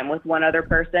much time with one other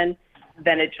person,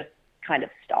 then it just kind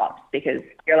of stops, because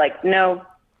you're no,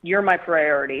 you're my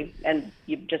priority, and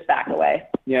you just back away.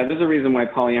 Yeah, there's a reason why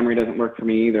polyamory doesn't work for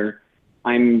me either.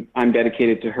 I'm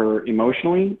dedicated to her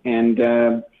emotionally,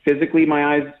 and physically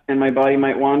my eyes and my body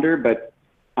might wander, but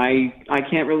I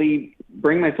can't really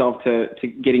bring myself to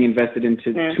getting invested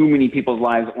into too many people's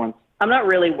lives at once. I'm not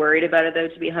really worried about it, though,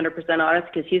 to be 100% honest,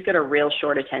 because he's got a real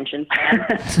short attention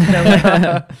span.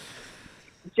 So,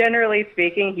 generally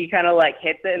speaking, he kind of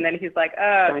hits it, and then he's like,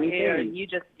 "Oh, you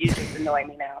just annoy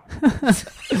me now."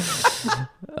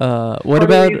 What Part of the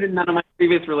about reason none of my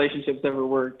previous relationships ever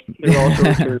worked. They were all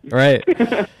short-term. right?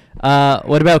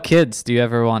 What about kids? Do you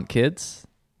ever want kids?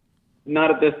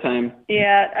 Not at this time.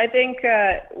 Yeah, I think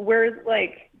we're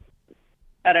like,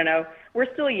 I don't know,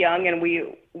 we're still young and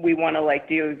we want to like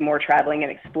do more traveling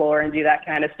and explore and do that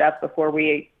kind of stuff before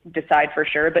we decide for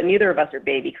sure. But neither of us are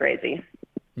baby crazy.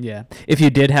 Yeah. If you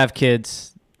did have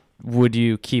kids, would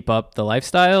you keep up the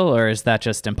lifestyle, or is that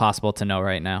just impossible to know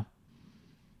right now?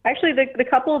 Actually, the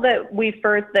couple that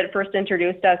first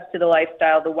introduced us to the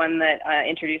lifestyle, the one that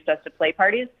introduced us to play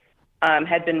parties,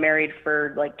 had been married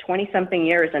for like 20-something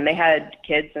years, and they had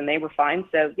kids, and they were fine.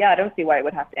 So yeah, I don't see why it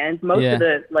would have to end. Most of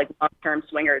the like long-term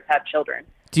swingers have children.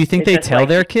 Do you think It's they just tell like-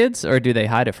 their kids, or do they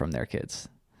hide it from their kids?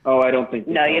 Oh, I don't think.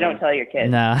 No, you don't tell your kids.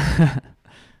 Nah.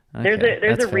 There's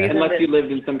that's a fair. reason. Unless you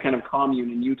lived in some kind of commune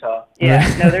in Utah. Yeah,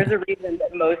 no, there's a reason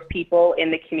that most people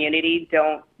in the community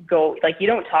don't go, like, you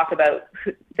don't talk about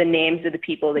the names of the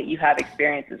people that you have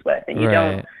experiences with, and you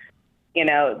don't, you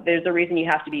know, there's a reason you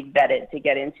have to be vetted to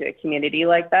get into a community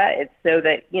like that. It's so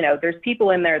that, you know, there's people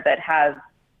in there that have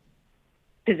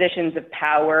positions of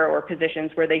power or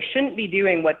positions where they shouldn't be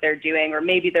doing what they're doing, or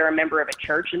maybe they're a member of a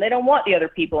church and they don't want the other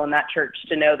people in that church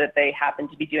to know that they happen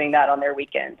to be doing that on their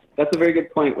weekend. That's a very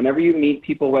good point. Whenever you meet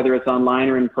people, whether it's online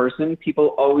or in person,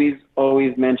 people always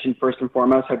mention first and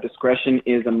foremost how discretion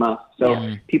is a must.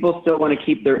 So people still want to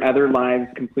keep their other lives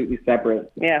completely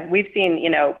separate. Yeah, we've seen, you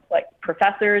know, like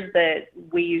professors that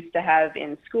we used to have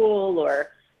in school, or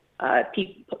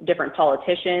different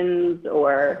politicians,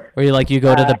 or you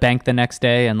go to the bank the next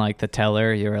day and like the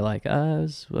teller, you were like, I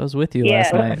was with you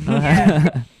last night.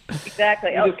 Yeah,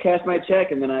 exactly. You just cashed my check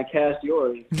and then I cashed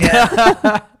yours.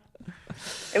 Yeah.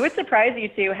 It would surprise you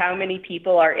too how many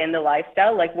people are in the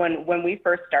lifestyle. Like when we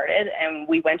first started and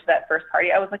we went to that first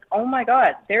party, I was like, oh my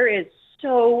God, there is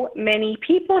so many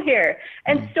people here,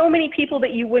 and so many people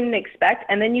that you wouldn't expect.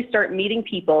 And then you start meeting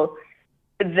people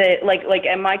that like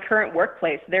in my current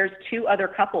workplace, there's 2 other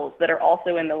couples that are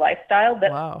also in the lifestyle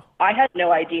that I had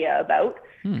no idea about,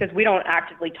 because we don't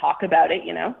actively talk about it,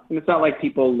 you know. And it's not like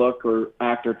people look or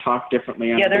act or talk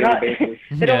differently on a daily basis.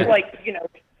 They don't like, you know,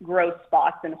 grow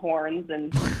spots and horns,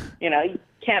 and you know, you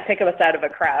can't pick us out of a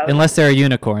crowd unless they're a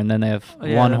unicorn, then they have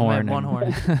one horn. One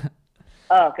horn.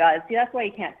 Oh God, see, that's why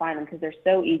you can't find them, because they're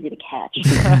so easy to catch.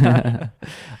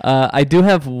 I do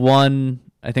have one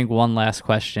last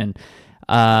question.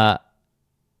 I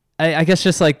guess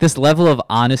just like this level of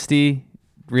honesty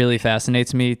really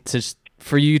fascinates me,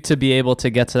 for you to be able to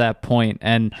get to that point.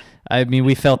 And I mean,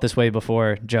 we felt this way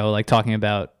before, Joe, like talking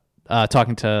to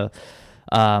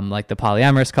like the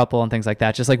polyamorous couple and things like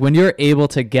that. Just like when you're able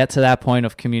to get to that point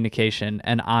of communication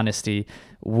and honesty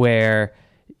where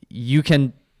you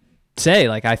can say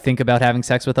like, I think about having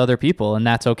sex with other people, and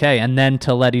that's okay. And then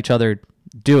to let each other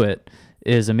do it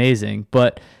is amazing.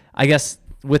 But I guess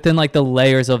within like the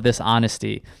layers of this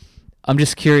honesty, I'm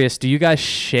just curious, do you guys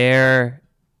share,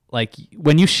 like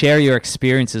when you share your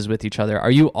experiences with each other,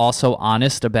 are you also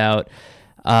honest about,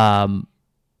 I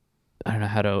don't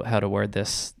know how to word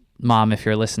this, Mom, if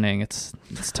you're listening, it's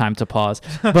time to pause.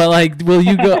 But like, will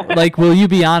you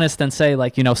be honest and say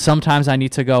like, you know, sometimes I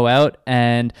need to go out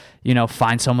and, you know,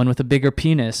 find someone with a bigger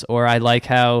penis, or I like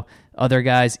how other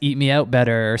guys eat me out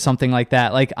better, or something like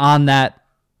that? Like on that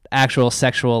actual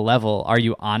sexual level, are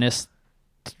you honest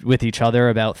with each other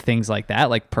about things like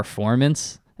that, like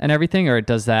performance and everything, or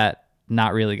does that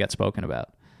not really get spoken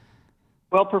about?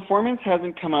 Well, performance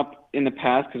hasn't come up in the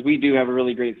past because we do have a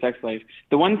really great sex life.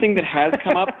 The one thing that has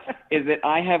come up is that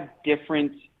I have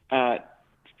different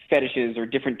fetishes or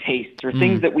different tastes or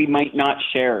things that we might not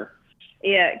share.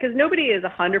 Yeah, because nobody is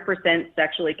 100%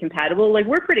 sexually compatible. Like,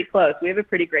 we're pretty close. We have a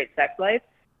pretty great sex life.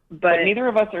 But neither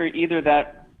of us are either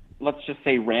that, let's just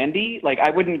say, randy. Like, I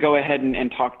wouldn't go ahead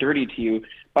and talk dirty to you,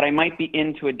 but I might be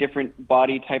into a different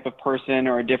body type of person,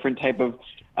 or a different type of,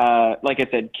 like I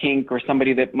said, kink, or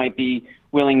somebody that might be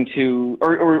willing to,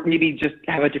 or maybe just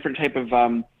have a different type of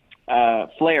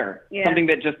flair, something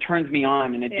that just turns me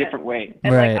on in a different way.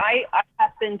 And like, I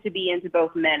happen to be into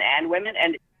both men and women,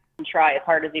 and try as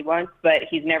hard as he wants, but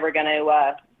he's never gonna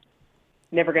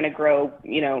grow,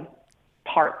 you know,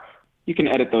 parts. You can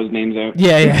edit those names out.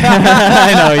 Yeah.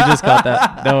 I know, he just got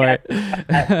that. Don't worry.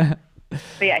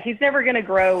 But yeah, he's never gonna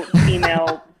grow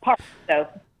female parts. So,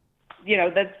 you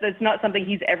know, that's not something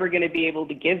he's ever gonna be able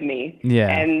to give me. Yeah.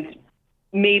 And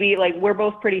maybe like we're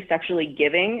both pretty sexually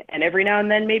giving, and every now and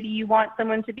then maybe you want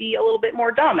someone to be a little bit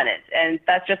more dominant, and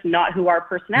that's just not who our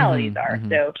personalities are.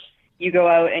 So you go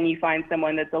out and you find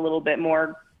someone that's a little bit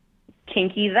more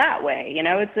kinky that way. You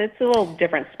know, it's a little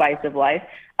different spice of life.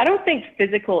 I don't think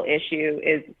physical issue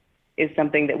is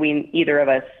something that either of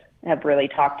us have really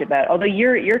talked about. Although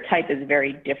your type is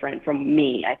very different from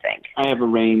me, I think. I have a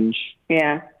range.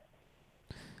 Yeah.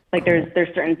 Like there's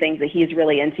certain things that he's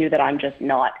really into that I'm just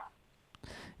not.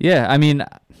 Yeah, I mean,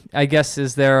 I guess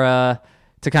is there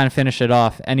to kind of finish it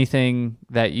off, anything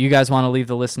that you guys want to leave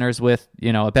the listeners with,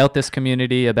 about this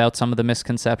community, about some of the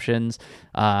misconceptions,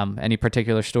 any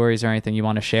particular stories or anything you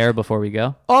want to share before we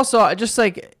go? Also,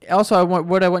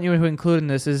 what I want you to include in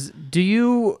this is,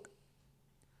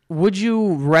 would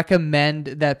you recommend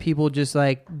that people just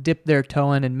like dip their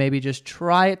toe in and maybe just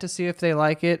try it to see if they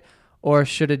like it, or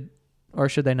should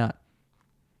they not?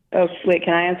 Oh, wait,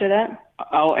 can I answer that?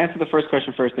 I'll answer the first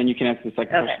question first, then you can answer the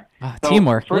second question. So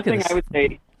Teamwork. First thing I would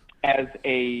say, as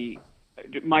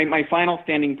my final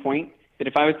standing point, that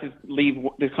if I was to leave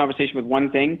this conversation with one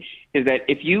thing, is that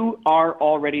if you are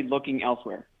already looking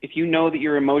elsewhere, if you know that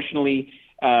you're emotionally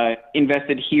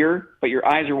invested here, but your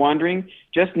eyes are wandering,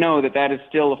 just know that that is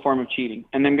still a form of cheating.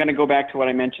 And I'm going to go back to what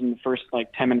I mentioned in the first 10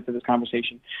 minutes of this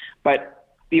conversation. But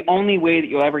the only way that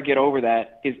you'll ever get over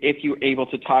that is if you're able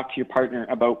to talk to your partner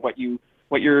about what your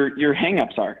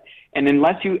hang-ups are. And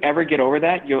unless you ever get over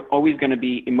that, you're always going to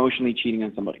be emotionally cheating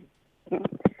on somebody.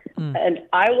 And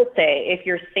I will say, if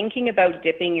you're thinking about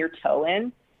dipping your toe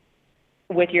in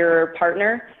with your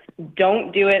partner,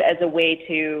 don't do it as a way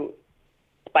to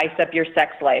spice up your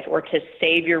sex life or to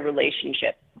save your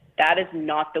relationship. That is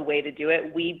not the way to do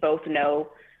it. We both know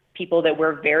people that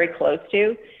we're very close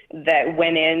to that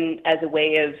went in as a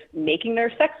way of making their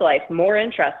sex life more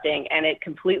interesting, and it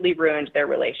completely ruined their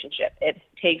relationship. It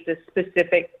takes a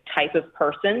specific type of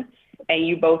person, and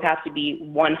you both have to be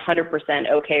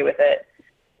 100% okay with it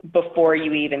before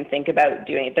you even think about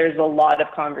doing it. There's a lot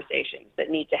of conversations that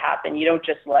need to happen. You don't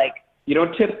just you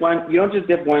don't just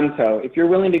dip one toe. If you're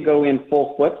willing to go in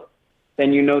full foot,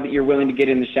 then you know that you're willing to get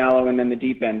in the shallow and then the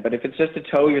deep end. But if it's just a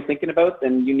toe you're thinking about,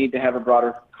 then you need to have a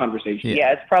broader conversation.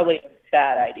 Yeah, it's probably a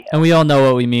bad idea. And we all know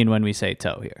what we mean when we say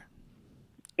toe here.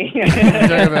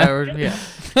 Yeah.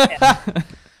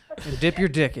 Dip your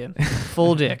dick in.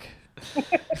 Full dick.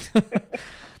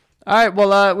 All right.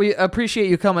 Well, we appreciate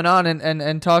you coming on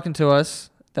and talking to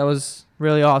us. That was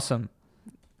really awesome.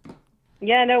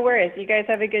 Yeah, no worries. You guys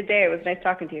have a good day. It was nice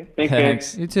talking to you.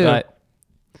 Thanks. You too. Bye.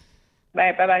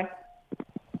 Bye. Bye-bye.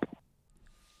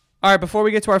 All right, before we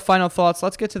get to our final thoughts,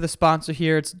 let's get to the sponsor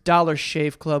here. It's Dollar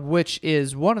Shave Club, which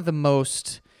is one of the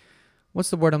most, what's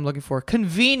the word I'm looking for?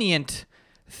 Convenient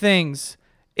things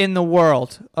in the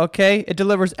world, okay? It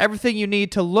delivers everything you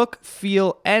need to look,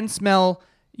 feel, and smell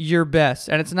your best.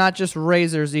 And it's not just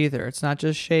razors either. It's not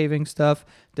just shaving stuff.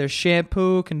 There's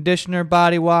shampoo, conditioner,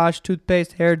 body wash,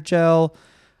 toothpaste, hair gel,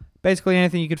 basically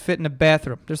anything you could fit in a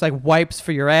bathroom. There's like wipes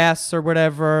for your ass or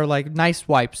whatever, like nice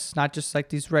wipes, not just like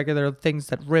these regular things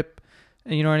that rip.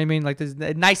 You know what I mean? Like this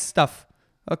nice stuff.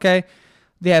 Okay.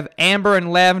 They have amber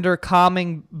and lavender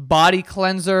calming body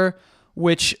cleanser,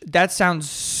 which that sounds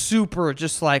super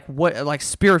just like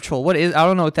spiritual. What is? I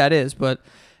don't know what that is, but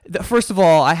first of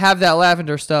all, I have that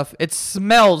lavender stuff. It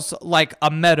smells like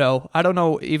a meadow. I don't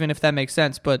know even if that makes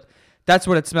sense, but that's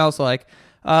what it smells like.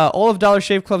 All of Dollar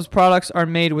Shave Club's products are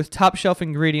made with top-shelf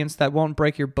ingredients that won't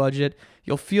break your budget.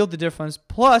 You'll feel the difference.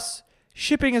 Plus,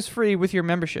 shipping is free with your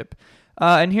membership.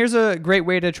 And here's a great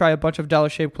way to try a bunch of Dollar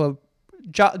Shave Club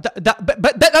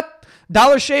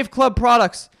Dollar Shave Club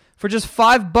products. For just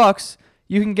 $5,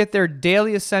 you can get their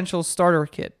Daily Essentials starter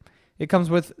kit. It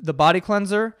comes with the body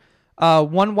cleanser,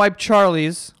 One Wipe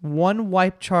Charlie's.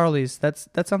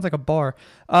 That sounds like a bar.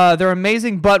 Their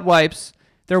amazing butt wipes,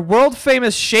 their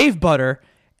world-famous shave butter,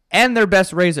 and their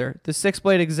best razor, the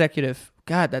 6-blade executive.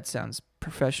 God, that sounds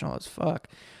professional as fuck.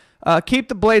 Keep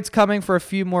the blades coming for a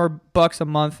few more bucks a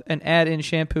month and add in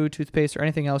shampoo, toothpaste, or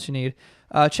anything else you need.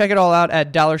 Check it all out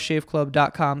at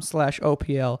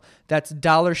dollarshaveclub.com/OPL. That's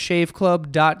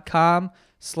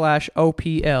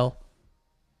dollarshaveclub.com/OPL.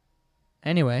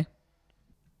 Anyway,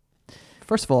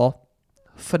 first of all,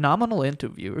 phenomenal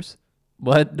interviewers.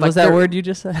 What Like was that they're- word you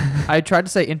just said? I tried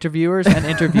to say interviewers and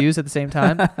interviews at the same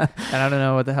time, and I don't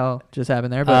know what the hell just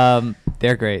happened there, but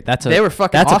They're great. they were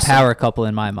fucking That's awesome. a power couple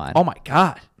in my mind. Oh my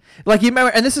god! Like you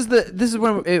remember, and this is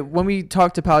when we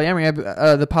talked to polyamory,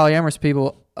 the polyamorous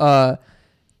people.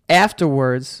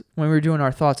 Afterwards, when we were doing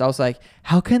our thoughts, I was like,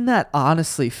 how can that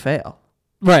honestly fail?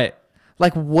 Right.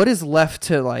 Like, what is left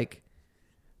to like?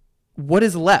 What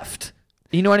is left?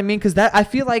 You know what I mean? Because that I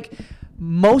feel like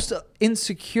most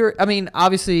insecure. I mean,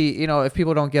 obviously, you know, if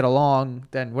people don't get along,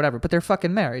 then whatever. But they're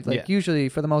fucking married. Like usually,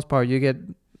 for the most part, you get,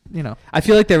 you know. I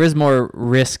feel like there is more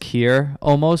risk here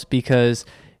almost because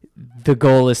the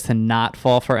goal is to not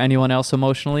fall for anyone else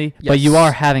emotionally, but you Yes.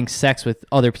 are having sex with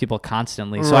other people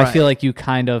constantly. So I Right. feel like you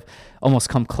kind of almost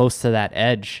come close to that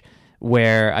edge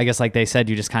where I guess like they said,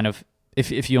 you just kind of,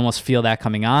 if you almost feel that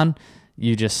coming on,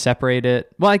 you just separate it.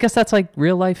 Well, I guess that's like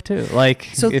real life too. Like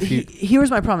So if you, here's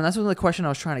my problem. That's the question I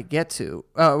was trying to get to.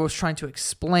 I was trying to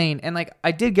explain, and like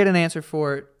I did get an answer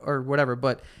for it or whatever.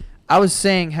 But I was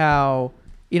saying how,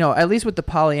 at least with the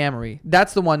polyamory,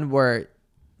 that's the one where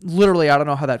literally I don't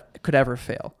know how that could ever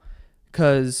fail,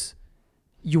 because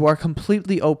you are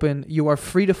completely open. You are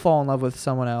free to fall in love with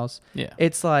someone else. yeah.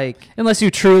 It's like Unless you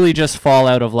truly just fall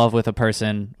out of love with a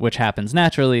person, which happens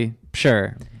naturally,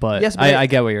 sure. But, Yes, but I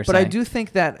get what you're but saying. I do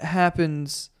think that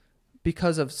happens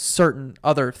because of certain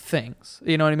other things.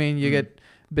 You know what I mean? You get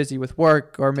busy with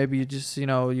work, or maybe you just,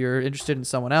 you're interested in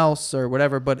someone else or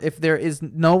whatever. But if there is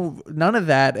none of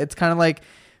that, it's kind of like,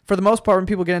 for the most part, when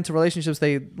people get into relationships,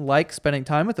 they like spending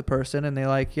time with the person and they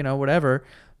like, whatever.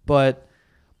 But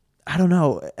I don't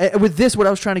know. With this, what I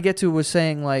was trying to get to was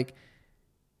saying, like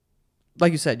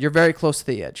you said, you're very close to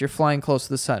the edge. You're flying close to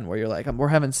the sun, where you're like, we're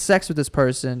having sex with this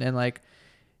person, and like,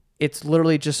 it's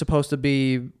literally just supposed to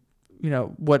be,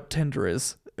 what Tinder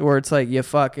is, where it's like you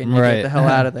fuck and you Right. get the hell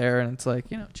out of there, and it's like,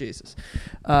 Jesus.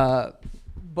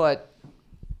 But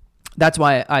that's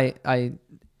why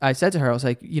I said to her, I was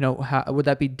like, how would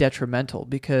that be detrimental?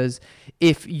 Because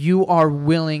if you are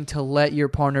willing to let your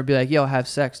partner be like, yo, have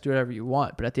sex, do whatever you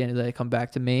want, but at the end of the day, come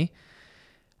back to me,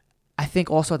 I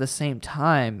think also at the same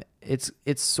time,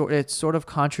 it sort of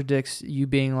contradicts you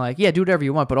being like, yeah, do whatever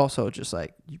you want, but also just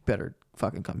like, you better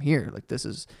fucking come here. Like, this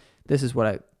is what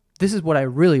I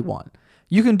really want.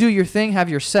 You can do your thing, have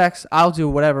your sex, I'll do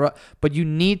whatever, but you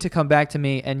need to come back to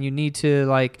me, and you need to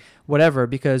like whatever,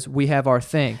 because we have our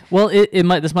thing. Well,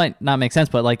 this might not make sense,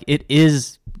 but like it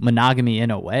is monogamy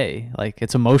in a way. Like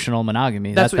it's emotional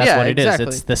monogamy. That's what it exactly.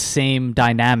 is. It's the same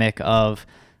dynamic of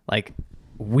like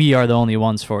we are the only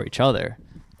ones for each other.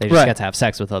 They just Right. get to have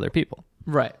sex with other people.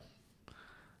 Right.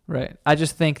 I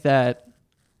just think that,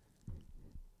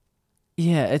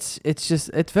 yeah, it's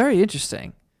very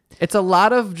interesting. It's a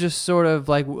lot of just sort of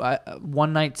like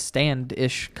one night stand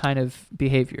ish kind of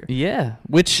behavior. Yeah,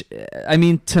 which I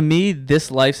mean, to me,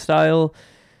 this lifestyle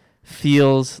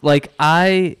feels like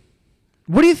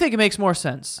What do you think makes more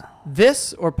sense,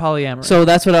 this or polyamory? So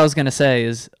that's what I was gonna say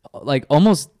is like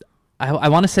almost I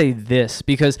want to say this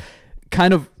because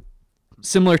kind of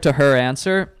similar to her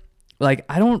answer, like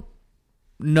I don't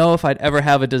know if I'd ever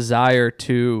have a desire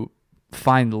to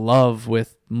find love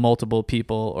with multiple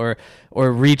people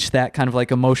or reach that kind of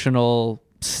like emotional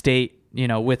state,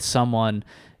 with someone,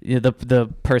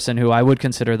 the person who I would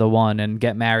consider the one and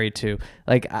get married to.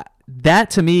 Like that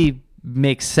to me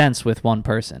makes sense with one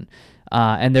person.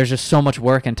 And there's just so much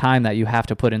work and time that you have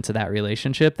to put into that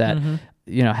relationship that,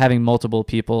 having multiple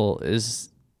people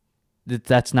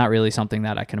that's not really something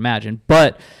that I can imagine.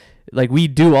 But like we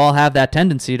do all have that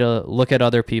tendency to look at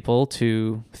other people,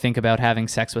 to think about having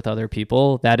sex with other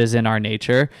people. That is in our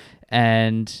nature.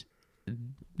 And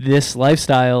this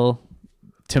lifestyle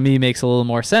to me makes a little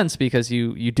more sense because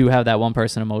you do have that one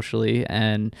person emotionally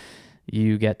and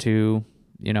you get to,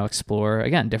 explore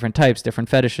again, different types, different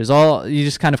fetishes, you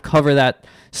just kind of cover that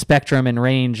spectrum and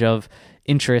range of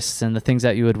interests and the things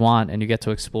that you would want, and you get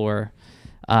to explore.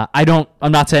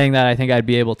 I'm not saying that I think I'd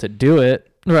be able to do it.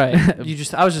 Right.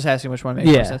 I was just asking which one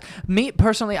makes more sense. Me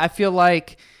personally, I feel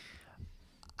like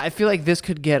this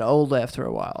could get old after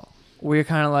a while. Where you're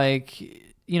kind of like,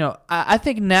 I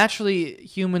think naturally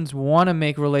humans want to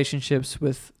make relationships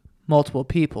with multiple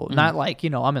people. Not like,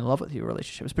 I'm in love with you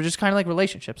relationships, but just kind of like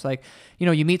relationships. Like,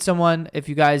 you meet someone, if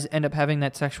you guys end up having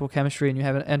that sexual chemistry and you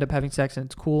end up having sex and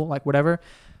it's cool, like whatever,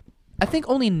 I think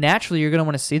only naturally you're going to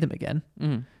want to see them again.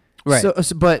 Right. So,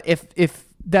 but if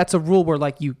that's a rule where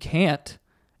like you can't,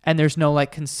 and there's no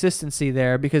like consistency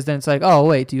there, because then it's like, oh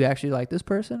wait, do you actually like this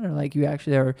person, or like you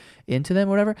actually are into them,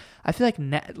 or whatever? I feel like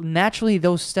naturally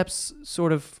those steps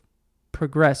sort of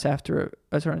progress after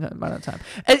a certain amount of time.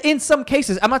 And in some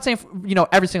cases, I'm not saying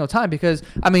every single time, because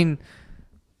I mean,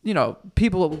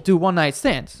 people do one night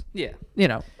stands. Yeah.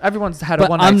 Everyone's had a But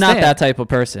one night stand. I'm not that type of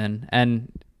person,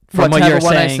 and from What, to what have you're a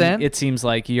one-night saying, stand? it seems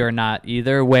like you're not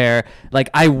either. Where like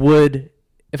I would,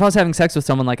 if I was having sex with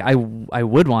someone, like I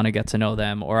would want to get to know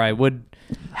them, or I would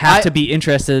have to be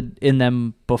interested in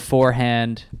them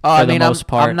beforehand. For the most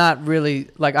part, I'm not really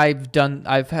like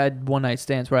I've had one night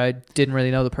stands where I didn't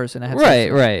really know the person I had.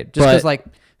 Right. Just because like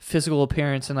physical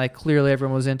appearance and like clearly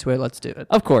everyone was into it. Let's do it.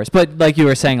 Of course, but like you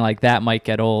were saying, like that might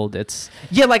get old.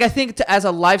 Yeah, like I think as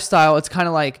a lifestyle, it's kind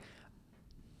of like,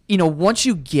 once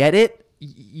you get it,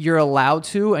 you're allowed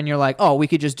to, and you're like, oh, we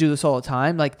could just do this all the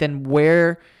time. Like then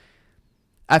where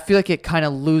I feel like it kind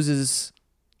of loses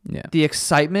Yeah. the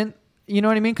excitement. You know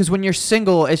what I mean? Because when you're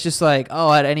single, it's just like,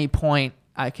 oh, at any point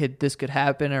this could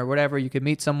happen or whatever. You could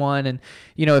meet someone, and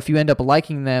if you end up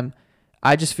liking them,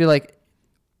 I just feel like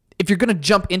if you're gonna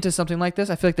jump into something like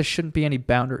this, I feel like there shouldn't be any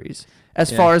boundaries.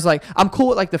 As far as like, I'm cool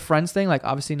with like the friends thing, like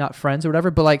obviously not friends or whatever,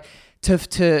 but like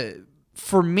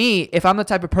for me, if I'm the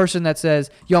type of person that says,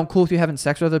 yo, I'm cool with you having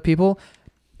sex with other people,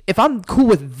 if I'm cool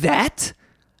with that,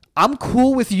 I'm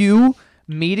cool with you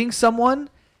meeting someone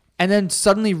and then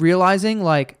suddenly realizing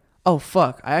like, oh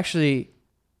fuck, I actually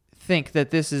think that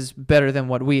this is better than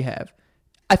what we have.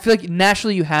 I feel like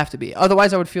naturally you have to be.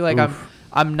 Otherwise I would feel like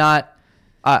I'm not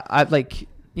I like,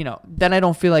 then I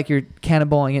don't feel like you're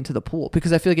cannonballing into the pool,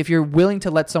 because I feel like if you're willing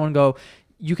to let someone go,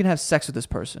 you can have sex with this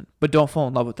person, but don't fall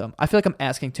in love with them, I feel like I'm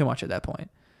asking too much at that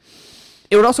point.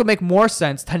 It would also make more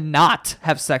sense to not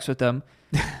have sex with them.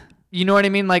 You know what I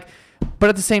mean? Like, but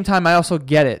at the same time, I also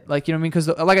get it. Like, you know what I mean? Because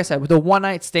like I said, with the one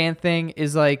night stand thing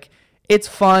is like, it's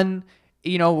fun,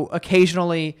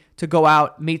 occasionally to go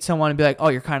out, meet someone and be like, oh,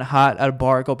 you're kind of hot at a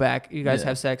bar, go back, you guys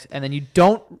have sex. And then you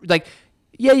don't like,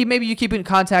 maybe you keep in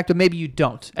contact, or maybe you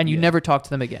don't, and you never talk to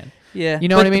them again. Yeah. You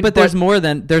know what I mean? But there's more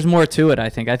to it, I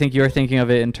think. I think you're thinking of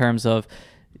it in terms of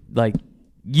like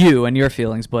you and your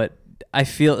feelings, but I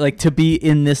feel like to be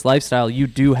in this lifestyle, you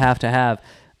do have to have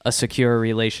a secure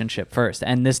relationship first,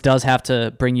 and this does have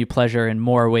to bring you pleasure in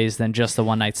more ways than just the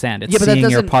one night stand. It's seeing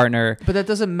your partner. But that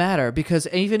doesn't matter, because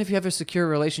even if you have a secure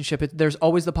relationship, there's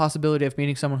always the possibility of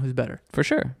meeting someone who's better. For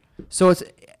sure. So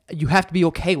you have to be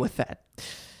okay with that.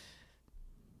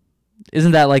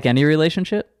 Isn't that like any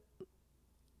relationship?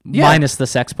 Yeah. Minus the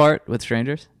sex part with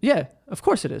strangers? Yeah, of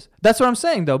course it is. That's what I'm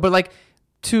saying though. But like,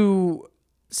 to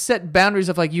set boundaries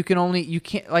of like, you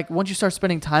can't, like, once you start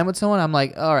spending time with someone, I'm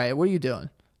like, all right, what are you doing?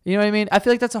 You know what I mean? I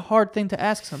feel like that's a hard thing to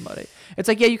ask somebody. It's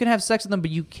like, yeah, you can have sex with them, but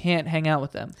you can't hang out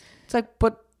with them. It's like,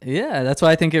 but yeah, that's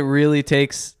why I think it really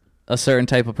takes a certain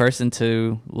type of person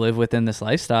to live within this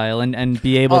lifestyle and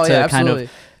be able to kind of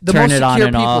turn it on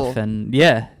and off. And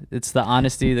it's the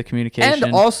honesty, the communication.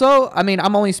 And also, I mean,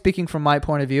 I'm only speaking from my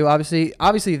point of view.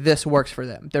 Obviously this works for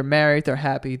them. They're married, they're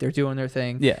happy, they're doing their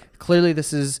thing. Yeah. Clearly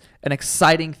this is an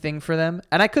exciting thing for them.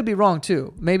 And I could be wrong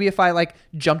too. Maybe if I like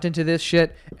jumped into this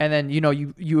shit and then,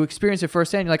 you experience it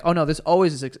firsthand, you're like, oh no, this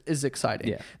always is exciting.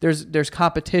 Yeah. There's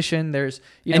competition, there's,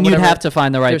 and you'd have to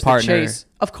find the right partner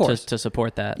of course, to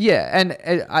support that. Yeah.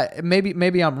 And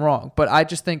maybe I'm wrong, but I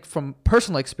just think from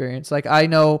personal experience, like I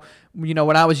know,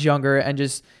 when I was younger and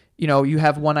just, you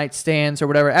have one night stands or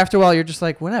whatever, after a while you're just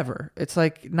like, whatever. It's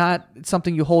like not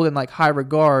something you hold in like high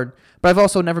regard. But I've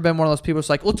also never been one of those people who's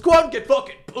like, let's go out and get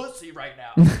fucking pussy right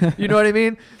now. You know what I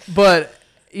mean? But,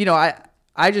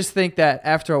 I just think that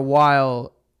after a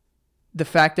while, the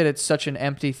fact that it's such an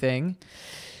empty thing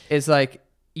is like,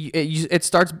 it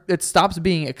stops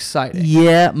being exciting.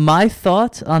 Yeah, my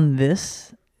thought on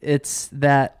this, it's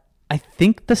that I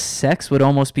think the sex would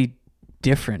almost be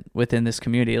different within this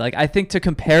community. Like, I think to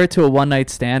compare it to a one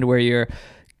night stand where you're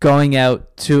going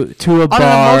out to a bar, on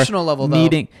an emotional level,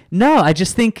 meeting. No, I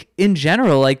just think in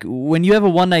general, like when you have a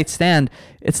one night stand,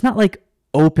 it's not like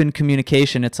open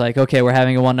communication. It's like, okay, we're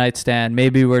having a one night stand.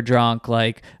 Maybe we're drunk.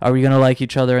 Like, are we gonna like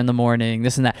each other in the morning?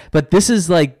 This and that. But this is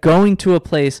like going to a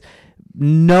place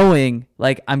knowing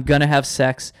like I'm gonna have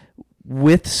sex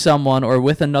with someone or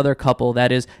with another couple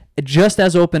that is just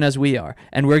as open as we are,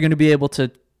 and we're going to be able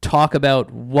to talk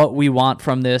about what we want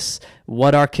from this,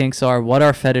 what our kinks are, what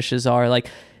our fetishes are. Like,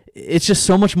 it's just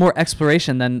so much more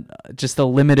exploration than just a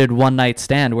limited one night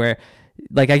stand where,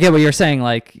 like, I get what you're saying.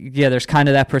 Like, yeah, there's kind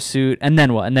of that pursuit, and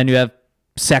then what? And then you have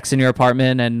sex in your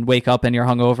apartment and wake up and you're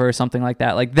hungover or something like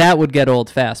that. Like, that would get old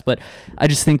fast. But I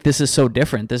just think this is so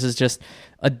different. This is just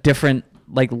a different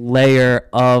like layer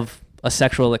of a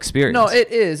sexual experience. No,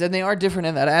 it is, and they are different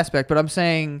in that aspect. But I'm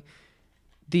saying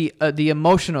the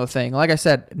emotional thing. Like I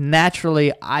said,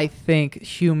 naturally, I think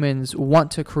humans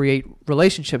want to create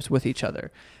relationships with each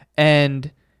other,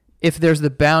 and if there's the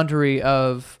boundary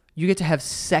of you get to have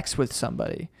sex with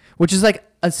somebody, which is like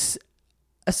a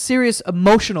serious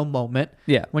emotional moment.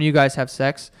 Yeah. When you guys have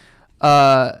sex,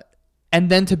 and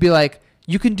then to be like,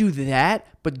 you can do that,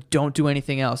 but don't do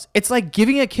anything else. It's like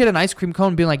giving a kid an ice cream cone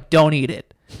and being like, don't eat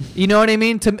it. You know what I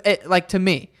mean? To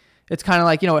me, it's kind of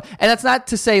like, and that's not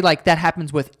to say like that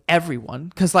happens with everyone.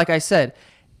 Because like I said,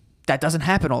 that doesn't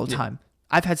happen all the time.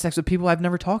 I've had sex with people I've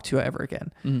never talked to ever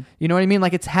again. Mm-hmm. You know what I mean?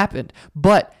 Like, it's happened.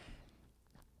 But,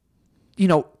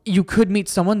 you could meet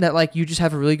someone that like you just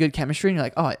have a really good chemistry and you're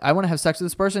like, oh, I want to have sex with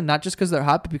this person, not just because they're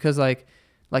hot, but because like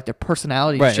their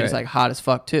personality is just like hot as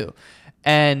fuck too.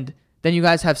 And then you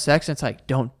guys have sex and it's like,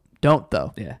 don't don't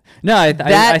though. Yeah. No, I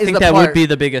That is think the that part- would be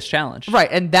the biggest challenge. Right,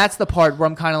 and that's the part where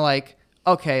I'm kind of like,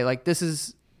 okay, like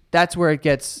that's where it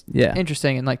gets Yeah.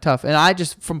 interesting and like tough. And I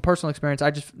just, from personal experience,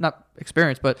 not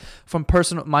experience, but from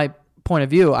my point of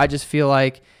view, I just feel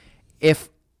like if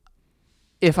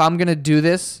I'm gonna do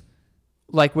this,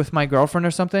 like with my girlfriend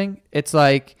or something, it's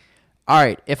like, all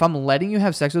right, if I'm letting you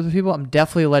have sex with people, I'm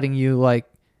definitely letting you like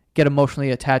get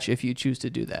emotionally attached if you choose to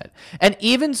do that. And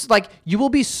even like you will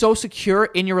be so secure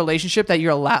in your relationship that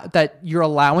you're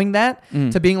allowing that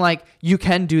to being like, you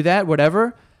can do that,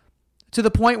 whatever, to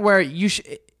the point where you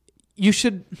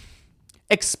should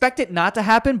expect it not to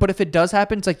happen. But if it does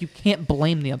happen, it's like you can't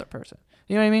blame the other person.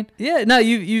 You know what I mean? Yeah, no,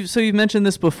 so you've mentioned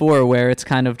this before where it's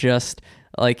kind of just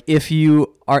like if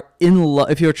you are in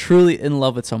love, if you're truly in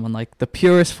love with someone, like the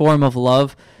purest form of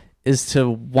love is to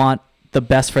want the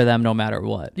best for them no matter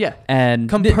what. Yeah. And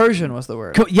Compersion was the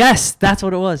word. yes, that's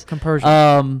what it was.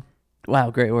 Compersion.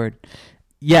 Wow, great word.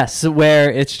 Yes, where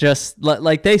it's just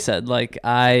like they said, like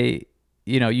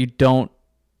you don't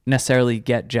necessarily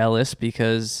get jealous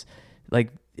because like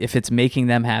if it's making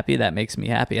them happy, that makes me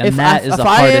happy. And that is the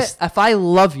hardest. If I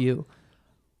love you,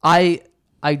 I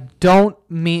don't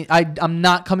mean I'm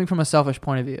not coming from a selfish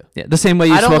point of view. Yeah, the same way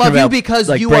you I don't spoke love you about, because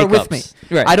like, you are with me. breakups.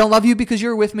 Right. I don't love you because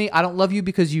you're with me. I don't love you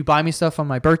because you buy me stuff on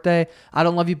my birthday. I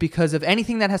don't love you because of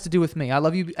anything that has to do with me. I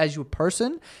love you as you a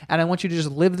person, and I want you to just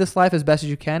live this life as best as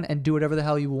you can and do whatever the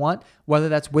hell you want, whether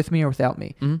that's with me or without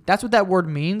me. Mm-hmm. That's what that word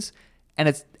means,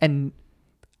 and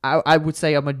I would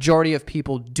say a majority of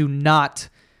people do not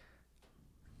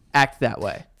act that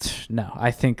way. No,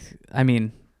 I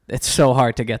mean, it's so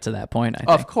hard to get to that point. I think.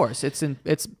 Of course,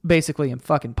 it's basically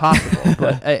fucking possible,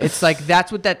 but it's like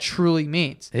that's what that truly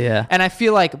means. Yeah. And I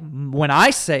feel like when I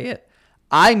say it,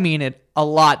 I mean it a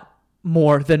lot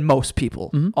more than most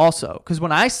people. Also, because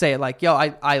when I say it, like, yo,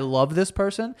 I love this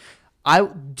person, I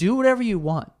do whatever you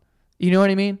want. You know what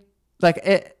I mean? Like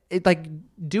it like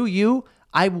do you?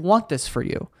 I want this for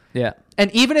you. Yeah.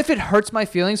 And even if it hurts my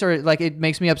feelings or like it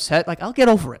makes me upset, like I'll get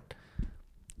over it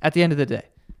at the end of the day.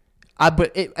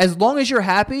 But as long as you're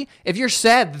happy, if you're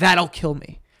sad, that'll kill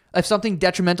me. If something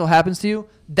detrimental happens to you,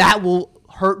 that will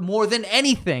hurt more than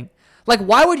anything. Like,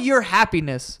 why would the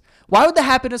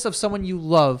happiness of someone you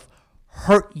love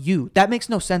hurt you? That makes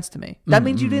no sense to me. That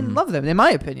means you didn't love them, in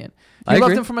my opinion. You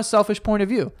love them from a selfish point of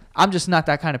view. I'm just not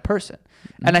that kind of person.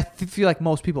 And I feel like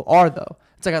most people are, though.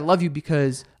 It's like, I love you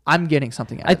because I'm getting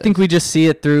something out of it. I think we just see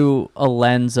it through a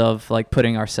lens of like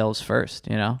putting ourselves first,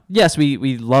 you know? Yes,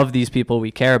 we love these people,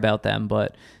 we care about them,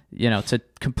 but you know, to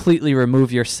completely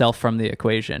remove yourself from the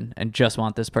equation and just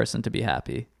want this person to be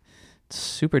happy, it's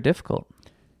super difficult.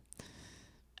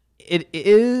 It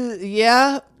is,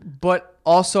 yeah, but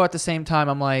also at the same time,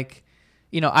 I'm like,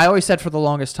 you know, I always said for the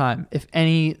longest time, if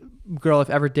any girl I've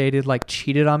ever dated like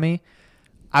cheated on me,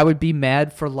 I would be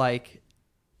mad for like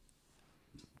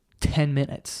 10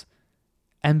 minutes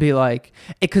and be like,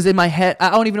 because in my head,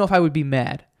 I don't even know if I would be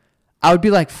mad. I would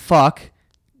be like, fuck,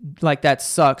 like that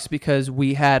sucks because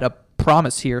we had a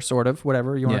promise here, sort of,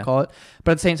 whatever you want to call it.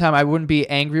 But at the same time, I wouldn't be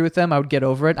angry with them. I would get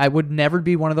over it. I would never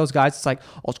be one of those guys that's like,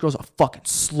 oh, this girl's a fucking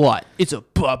slut. It's a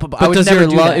blah, blah, blah. I would never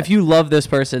do that. If you love this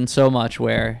person so much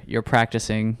where you're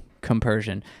practicing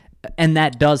compersion, and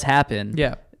that does happen,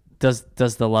 yeah. Does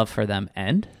the love for them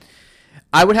end?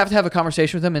 I would have to have a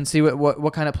conversation with them and see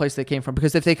what kind of place they came from.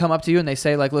 Because if they come up to you and they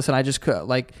say like, listen, I just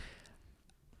like,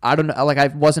 I don't know, like I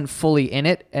wasn't fully in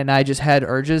it and I just had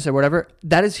urges or whatever,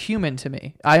 that is human to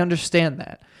me. I understand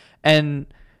that. And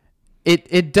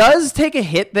it does take a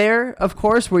hit there, of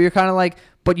course, where you're kind of like,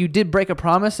 but you did break a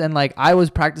promise and like I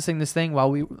was practicing this thing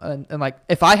while and like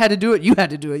if I had to do it, you had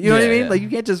to do it. You know what I mean? Like you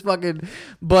can't just fucking,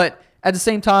 but at the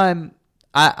same time,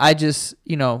 I just,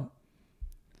 you know,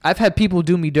 I've had people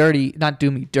do me dirty, not do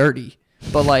me dirty,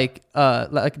 but like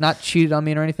not cheated on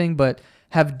me or anything, but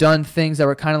have done things that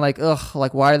were kind of like, ugh,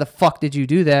 like why the fuck did you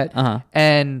do that?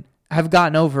 And have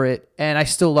gotten over it, and I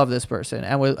still love this person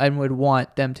and would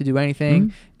want them to do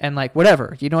anything and like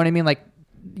whatever. You know what I mean? Like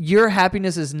your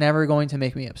happiness is never going to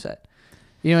make me upset.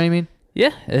 You know what I mean?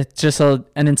 Yeah, it's just an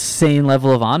insane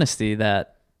level of honesty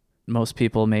that most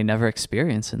people may never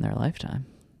experience in their lifetime.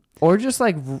 Or just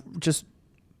like just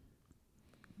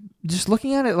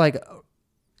looking at it like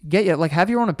have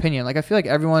your own opinion. Like I feel like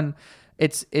everyone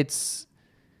it's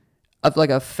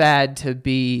like a fad to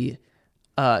be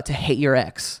to hate your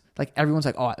ex. Like everyone's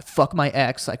like, oh, fuck my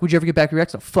ex. Like, would you ever get back with your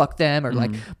ex? Oh, fuck them, or like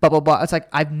blah blah blah. It's like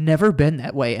I've never been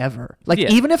that way ever. Like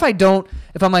even if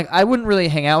I'm like I wouldn't really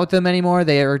hang out with them anymore.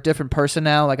 They are a different person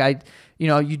now. Like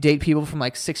you date people from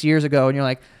like 6 years ago, and you're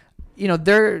like,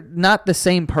 they're not the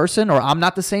same person, or I'm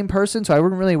not the same person, so I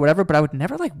wouldn't really whatever, but I would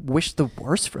never like wish the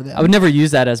worst for them. I would never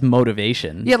use that as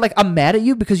motivation. Yeah, like I'm mad at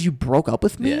you because you broke up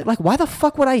with me. Yeah. Like, why the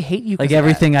fuck would I hate you? 'cause Like of that?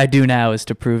 everything I do now is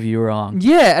to prove you wrong.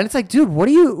 Yeah, and it's like, dude, what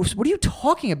are you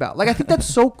talking about? Like, I think that's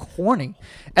so corny.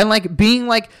 And like being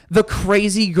like the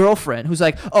crazy girlfriend who's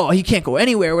like, oh, he can't go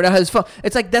anywhere without his phone.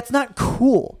 It's like, that's not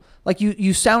cool. Like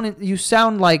you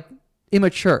sound like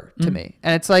immature to me,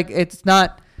 and it's like, it's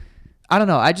not. I don't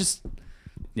know. I don't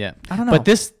know. But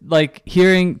this, like,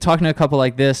 talking to a couple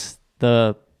like this,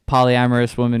 the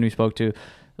polyamorous woman we spoke to,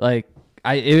 like,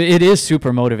 it is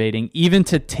super motivating, even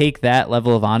to take that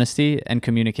level of honesty and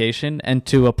communication and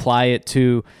to apply it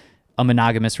to a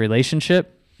monogamous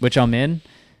relationship, which I'm in.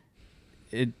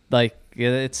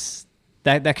 It's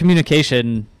that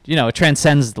communication, it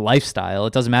transcends the lifestyle.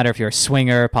 It doesn't matter if you're a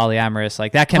swinger, polyamorous,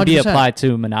 like that can 100%. be applied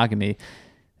to monogamy.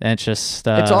 And it's just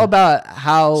it's all about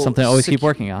how something I always keep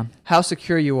working on. How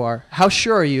secure you are. How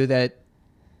sure are you that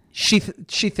she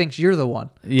thinks you're the one?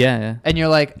 Yeah. And you're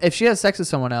like, if she has sex with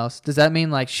someone else, does that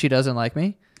mean like she doesn't like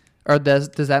me? Or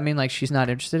does that mean like she's not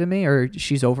interested in me, or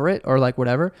she's over it, or like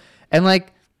whatever? And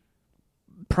like,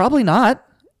 probably not.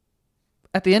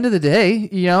 At the end of the day,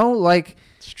 like,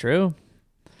 It's true.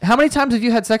 how many times have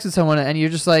you had sex with someone and you're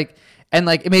just like, and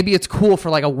like maybe it's cool for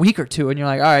like a week or two, and you're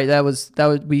like, all right,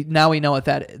 we know what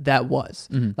that was.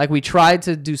 Mm-hmm. Like we tried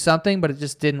to do something, but it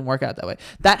just didn't work out that way.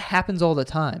 That happens all the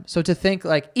time. So to think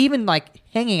like even like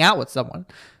hanging out with someone,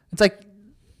 it's like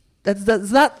that's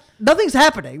not, nothing's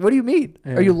happening. What do you mean?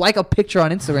 Yeah. Or you like a picture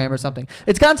on Instagram or something.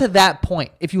 It's gotten to that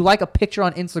point. If you like a picture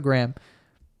on Instagram,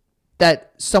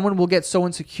 that someone will get so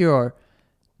insecure,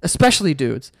 especially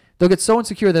dudes, they'll get so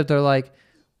insecure that they're like,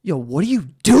 yo, what are you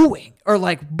doing? Or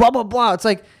like, blah, blah, blah. It's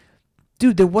like,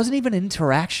 dude, there wasn't even an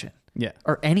interaction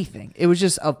or anything. It was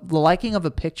just a liking of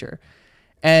a picture.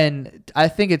 And I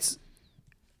think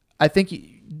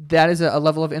that is a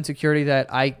level of insecurity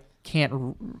that I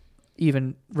can't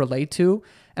even relate to.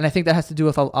 And I think that has to do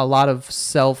with a lot of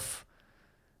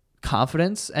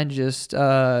self-confidence and just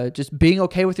being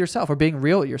okay with yourself, or being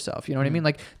real with yourself. You know what I mean?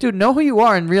 Like, dude, know who you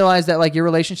are and realize that like your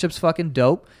relationship's fucking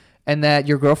dope, and that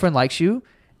your girlfriend likes you.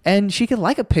 And she can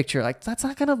like a picture. Like, that's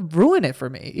not going to ruin it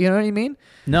for me. You know what I mean?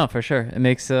 No, for sure. It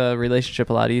makes a relationship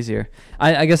a lot easier.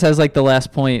 I guess as like the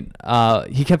last point,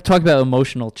 he kept talking about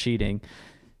emotional cheating,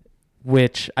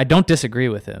 which I don't disagree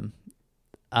with him.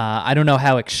 I don't know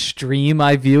how extreme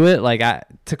I view it. Like,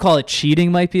 to call it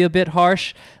cheating might be a bit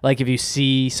harsh. Like, if you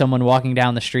see someone walking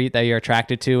down the street that you're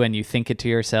attracted to and you think it to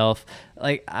yourself,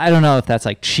 like, I don't know if that's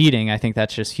like cheating. I think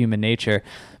that's just human nature.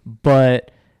 But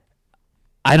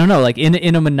I don't know, like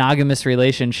in a monogamous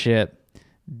relationship,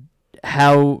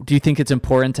 how do you think it's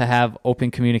important to have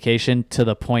open communication to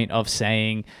the point of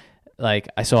saying, like,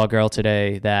 I saw a girl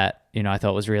today that, I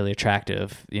thought was really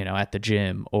attractive, at the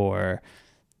gym, or,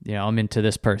 I'm into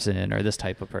this person or this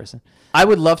type of person? I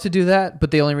would love to do that,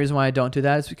 but the only reason why I don't do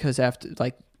that is because after,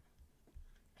 like,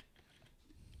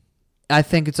 I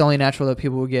think it's only natural that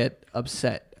people will get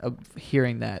upset of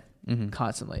hearing that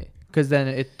constantly, because then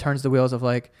it turns the wheels of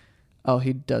like, oh,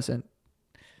 he doesn't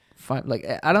find, like,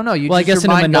 I don't know. Well, I guess in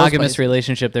a monogamous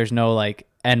relationship, there's no like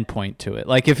end point to it.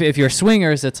 Like if you're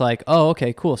swingers, it's like, oh,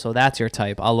 okay, cool. So that's your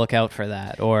type. I'll look out for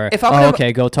that. Or,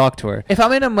 okay, go talk to her. If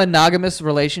I'm in a monogamous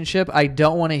relationship, I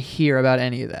don't want to hear about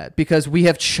any of that, because we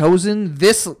have chosen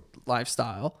this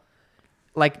lifestyle.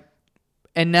 Like,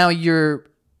 and now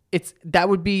that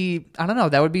would be, I don't know,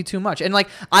 that would be too much. And like,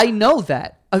 I know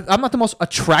that I'm not the most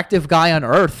attractive guy on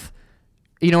earth.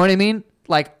 You know what I mean?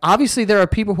 Like, obviously there are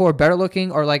people who are better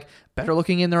looking, or like better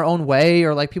looking in their own way,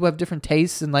 or like people have different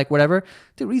tastes and like whatever.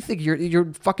 Dude, what do you think?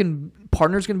 Your fucking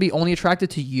partner's going to be only attracted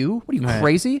to you? What are you,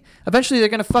 crazy? Eventually they're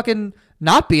going to fucking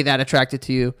not be that attracted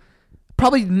to you.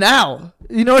 Probably now.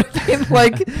 You know what I mean?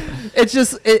 Like, it's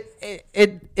just,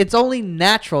 it's only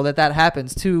natural that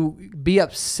happens. To be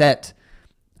upset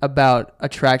about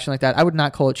attraction like that, I would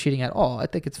not call it cheating at all. I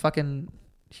think it's fucking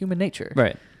human nature.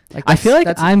 Right. Like, I feel like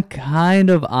I'm kind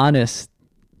of honest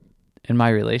in my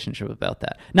relationship about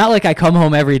that. Not like I come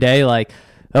home every day like,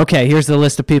 okay, here's the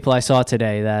list of people I saw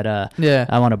today that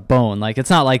I want to bone. Like, it's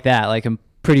not like that. Like, I'm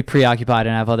pretty preoccupied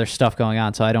and have other stuff going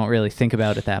on, so I don't really think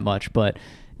about it that much. But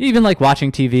even like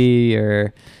watching TV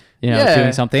or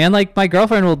doing something, and like my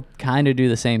girlfriend will kind of do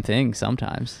the same thing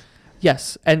sometimes.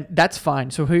 Yes, and that's fine.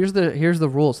 So here's the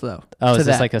rules though. Oh, is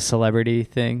this like a celebrity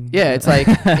thing? Yeah, it's like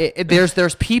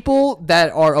there's people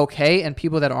that are okay and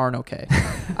people that aren't okay.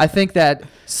 I think that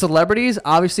celebrities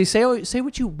obviously say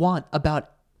what you want about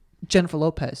Jennifer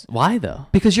Lopez. Why though?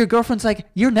 Because your girlfriend's like,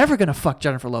 you're never gonna fuck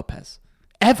Jennifer Lopez,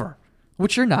 ever,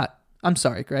 which you're not. I'm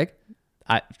sorry, Greg.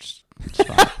 It's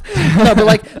fine. No, but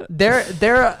like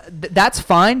that's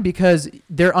fine because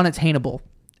they're unattainable,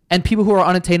 and people who are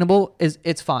unattainable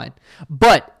it's fine.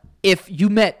 But if you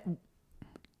met,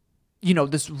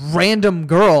 this random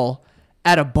girl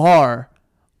at a bar,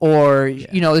 or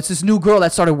it's this new girl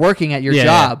that started working at your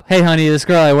job. Yeah. Hey, honey, this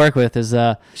girl I work with is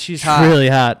she's hot. Really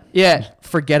hot. Yeah,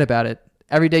 forget about it.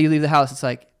 Every day you leave the house, it's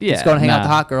like let's go and hang out with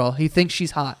the hot girl. He thinks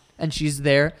she's hot, and she's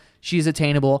there. She's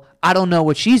attainable. I don't know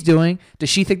what she's doing. Does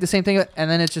she think the same thing?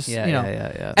 And then it's just,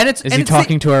 Yeah. And it's is he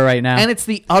talking to her right now? And it's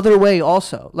the other way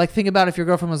also. Like, think about if your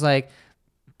girlfriend was like,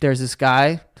 there's this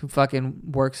guy who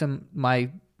fucking works in my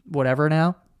whatever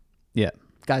now. Yeah.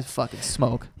 Guy's fucking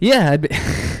smoke. Yeah, I'd be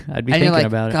and thinking you're like,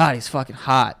 about it. God, he's fucking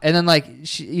hot. And then like,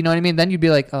 you know what I mean? Then you'd be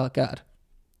like, oh God.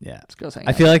 Yeah. Let's go hang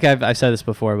I out. feel like I've said this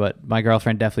before, but my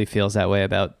girlfriend definitely feels that way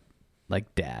about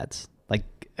like dads. Like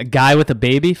a guy with a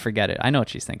baby, forget it. I know what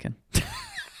she's thinking.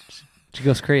 She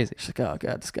goes crazy. She's like, oh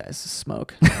God, this guy's a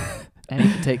smoke. And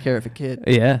he can take care of a kid.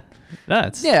 Yeah.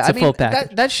 It's a full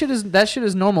package. That shit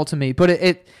is normal to me. But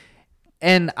it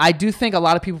and I do think a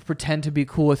lot of people pretend to be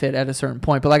cool with it at a certain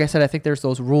point. But like I said, I think there's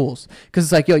those rules. Because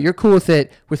it's like, yo, you're cool with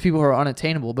it with people who are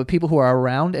unattainable. But people who are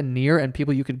around and near and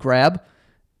people you could grab,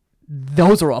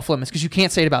 those are off limits because you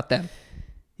can't say it about them.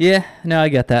 Yeah, no, I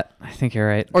get that. I think you're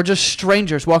right. Or just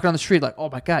strangers walking down the street like, oh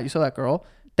my God, you saw that girl?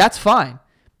 That's fine.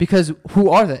 Because who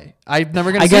are they? I'm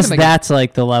never going to see them again. I guess that's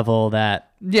like the level that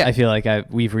I feel like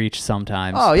we've reached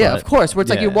sometimes. Oh, yeah, of course. Where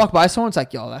it's like you walk by someone, it's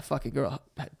like, yo, that fucking girl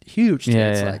had huge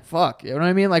tits. Like, fuck. You know what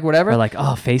I mean? Like, whatever. Or like,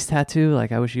 oh, face tattoo?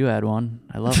 Like, I wish you had one.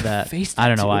 I love that. Face I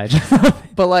don't know tattoo. why.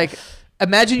 But like,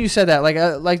 imagine you said that.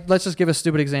 Like, let's just give a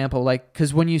stupid example. Like,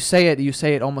 because when you say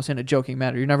it almost in a joking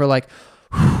manner. You're never like,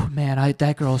 man,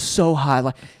 that girl is so hot.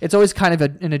 Like, it's always kind of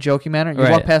in a joking manner.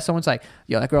 You walk past someone's like,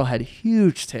 yo, that girl had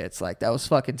huge tits. Like, that was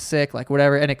fucking sick. Like,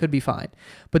 whatever, and it could be fine.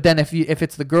 But then if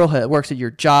it's the girl that works at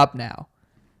your job now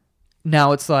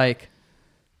it's like,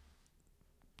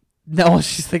 no,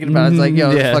 she's thinking about it. It's like,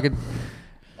 yo, fucking,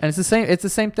 and it's the same. It's the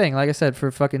same thing. Like I said,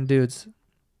 for fucking dudes.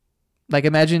 Like,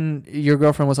 imagine your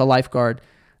girlfriend was a lifeguard.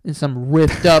 In some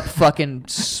ripped up fucking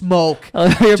smoke.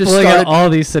 You're pulling out all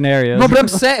these scenarios. No, but I'm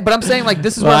saying like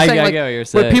this is what I'm saying. I get what you're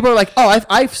saying. Where people are like, oh,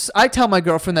 I tell my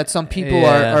girlfriend that some people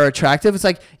are attractive. It's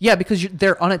like, yeah, because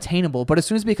they're unattainable. But as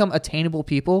soon as they become attainable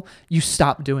people, you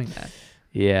stop doing that.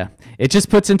 Yeah, it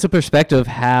just puts into perspective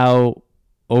how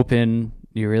open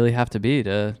you really have to be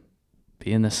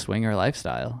in the swinger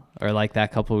lifestyle, or like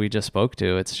that couple we just spoke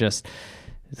to. It's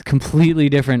a completely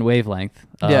different wavelength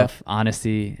of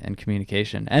honesty and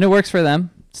communication. And it works for them.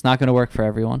 It's not going to work for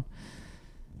everyone.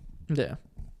 Yeah.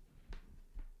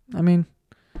 I mean,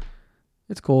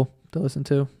 it's cool to listen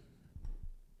to.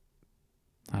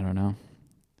 I don't know.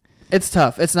 It's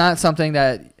tough. It's not something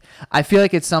that I feel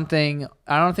like I don't think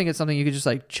it's something you could just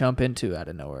like jump into out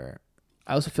of nowhere.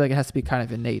 I also feel like it has to be kind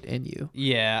of innate in you.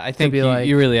 Yeah, I think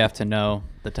you really have to know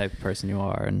the type of person you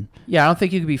are. And yeah, I don't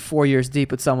think you could be 4 years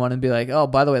deep with someone and be like, oh,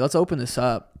 by the way, let's open this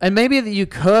up. And maybe that you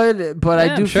could, but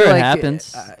I do feel like it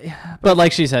happens. But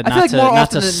like she said, not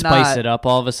to spice it up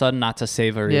all of a sudden, not to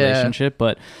save a relationship.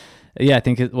 But yeah, I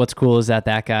think what's cool is that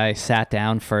guy sat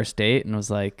down first date and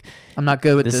was like, I'm not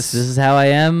good with this. This is how I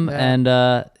am.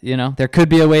 Yeah. And, there could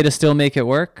be a way to still make it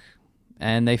work.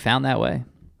 And they found that way.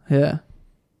 Yeah.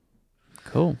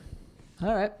 Cool.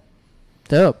 All right.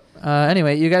 Dope.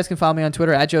 Anyway, you guys can follow me on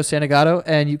Twitter at Joe Santagato,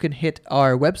 and you can hit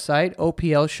our website,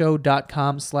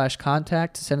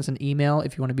 oplshow.com/contact, to send us an email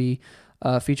if you want to be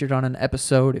featured on an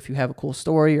episode, if you have a cool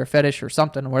story or fetish or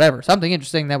something, whatever, something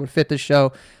interesting that would fit this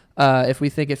show. If we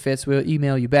think it fits, we'll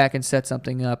email you back and set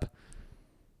something up.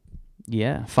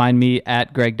 Yeah. Find me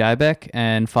at Greg Dybeck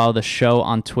and follow the show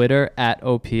on Twitter at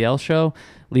OPL Show.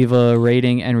 Leave a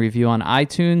rating and review on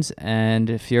iTunes. And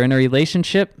if you're in a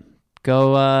relationship,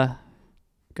 go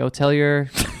tell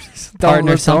your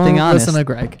partner something honest. Listen to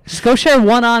Greg. Just go share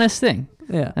one honest thing.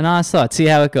 Yeah. An honest thought. See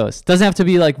how it goes. Doesn't have to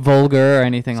be like vulgar or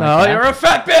anything like that. Oh, you're a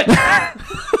fat bitch.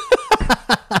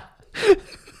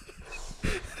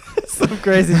 Some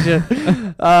crazy shit.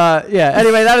 Yeah.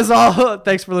 Anyway, that is all.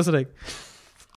 Thanks for listening.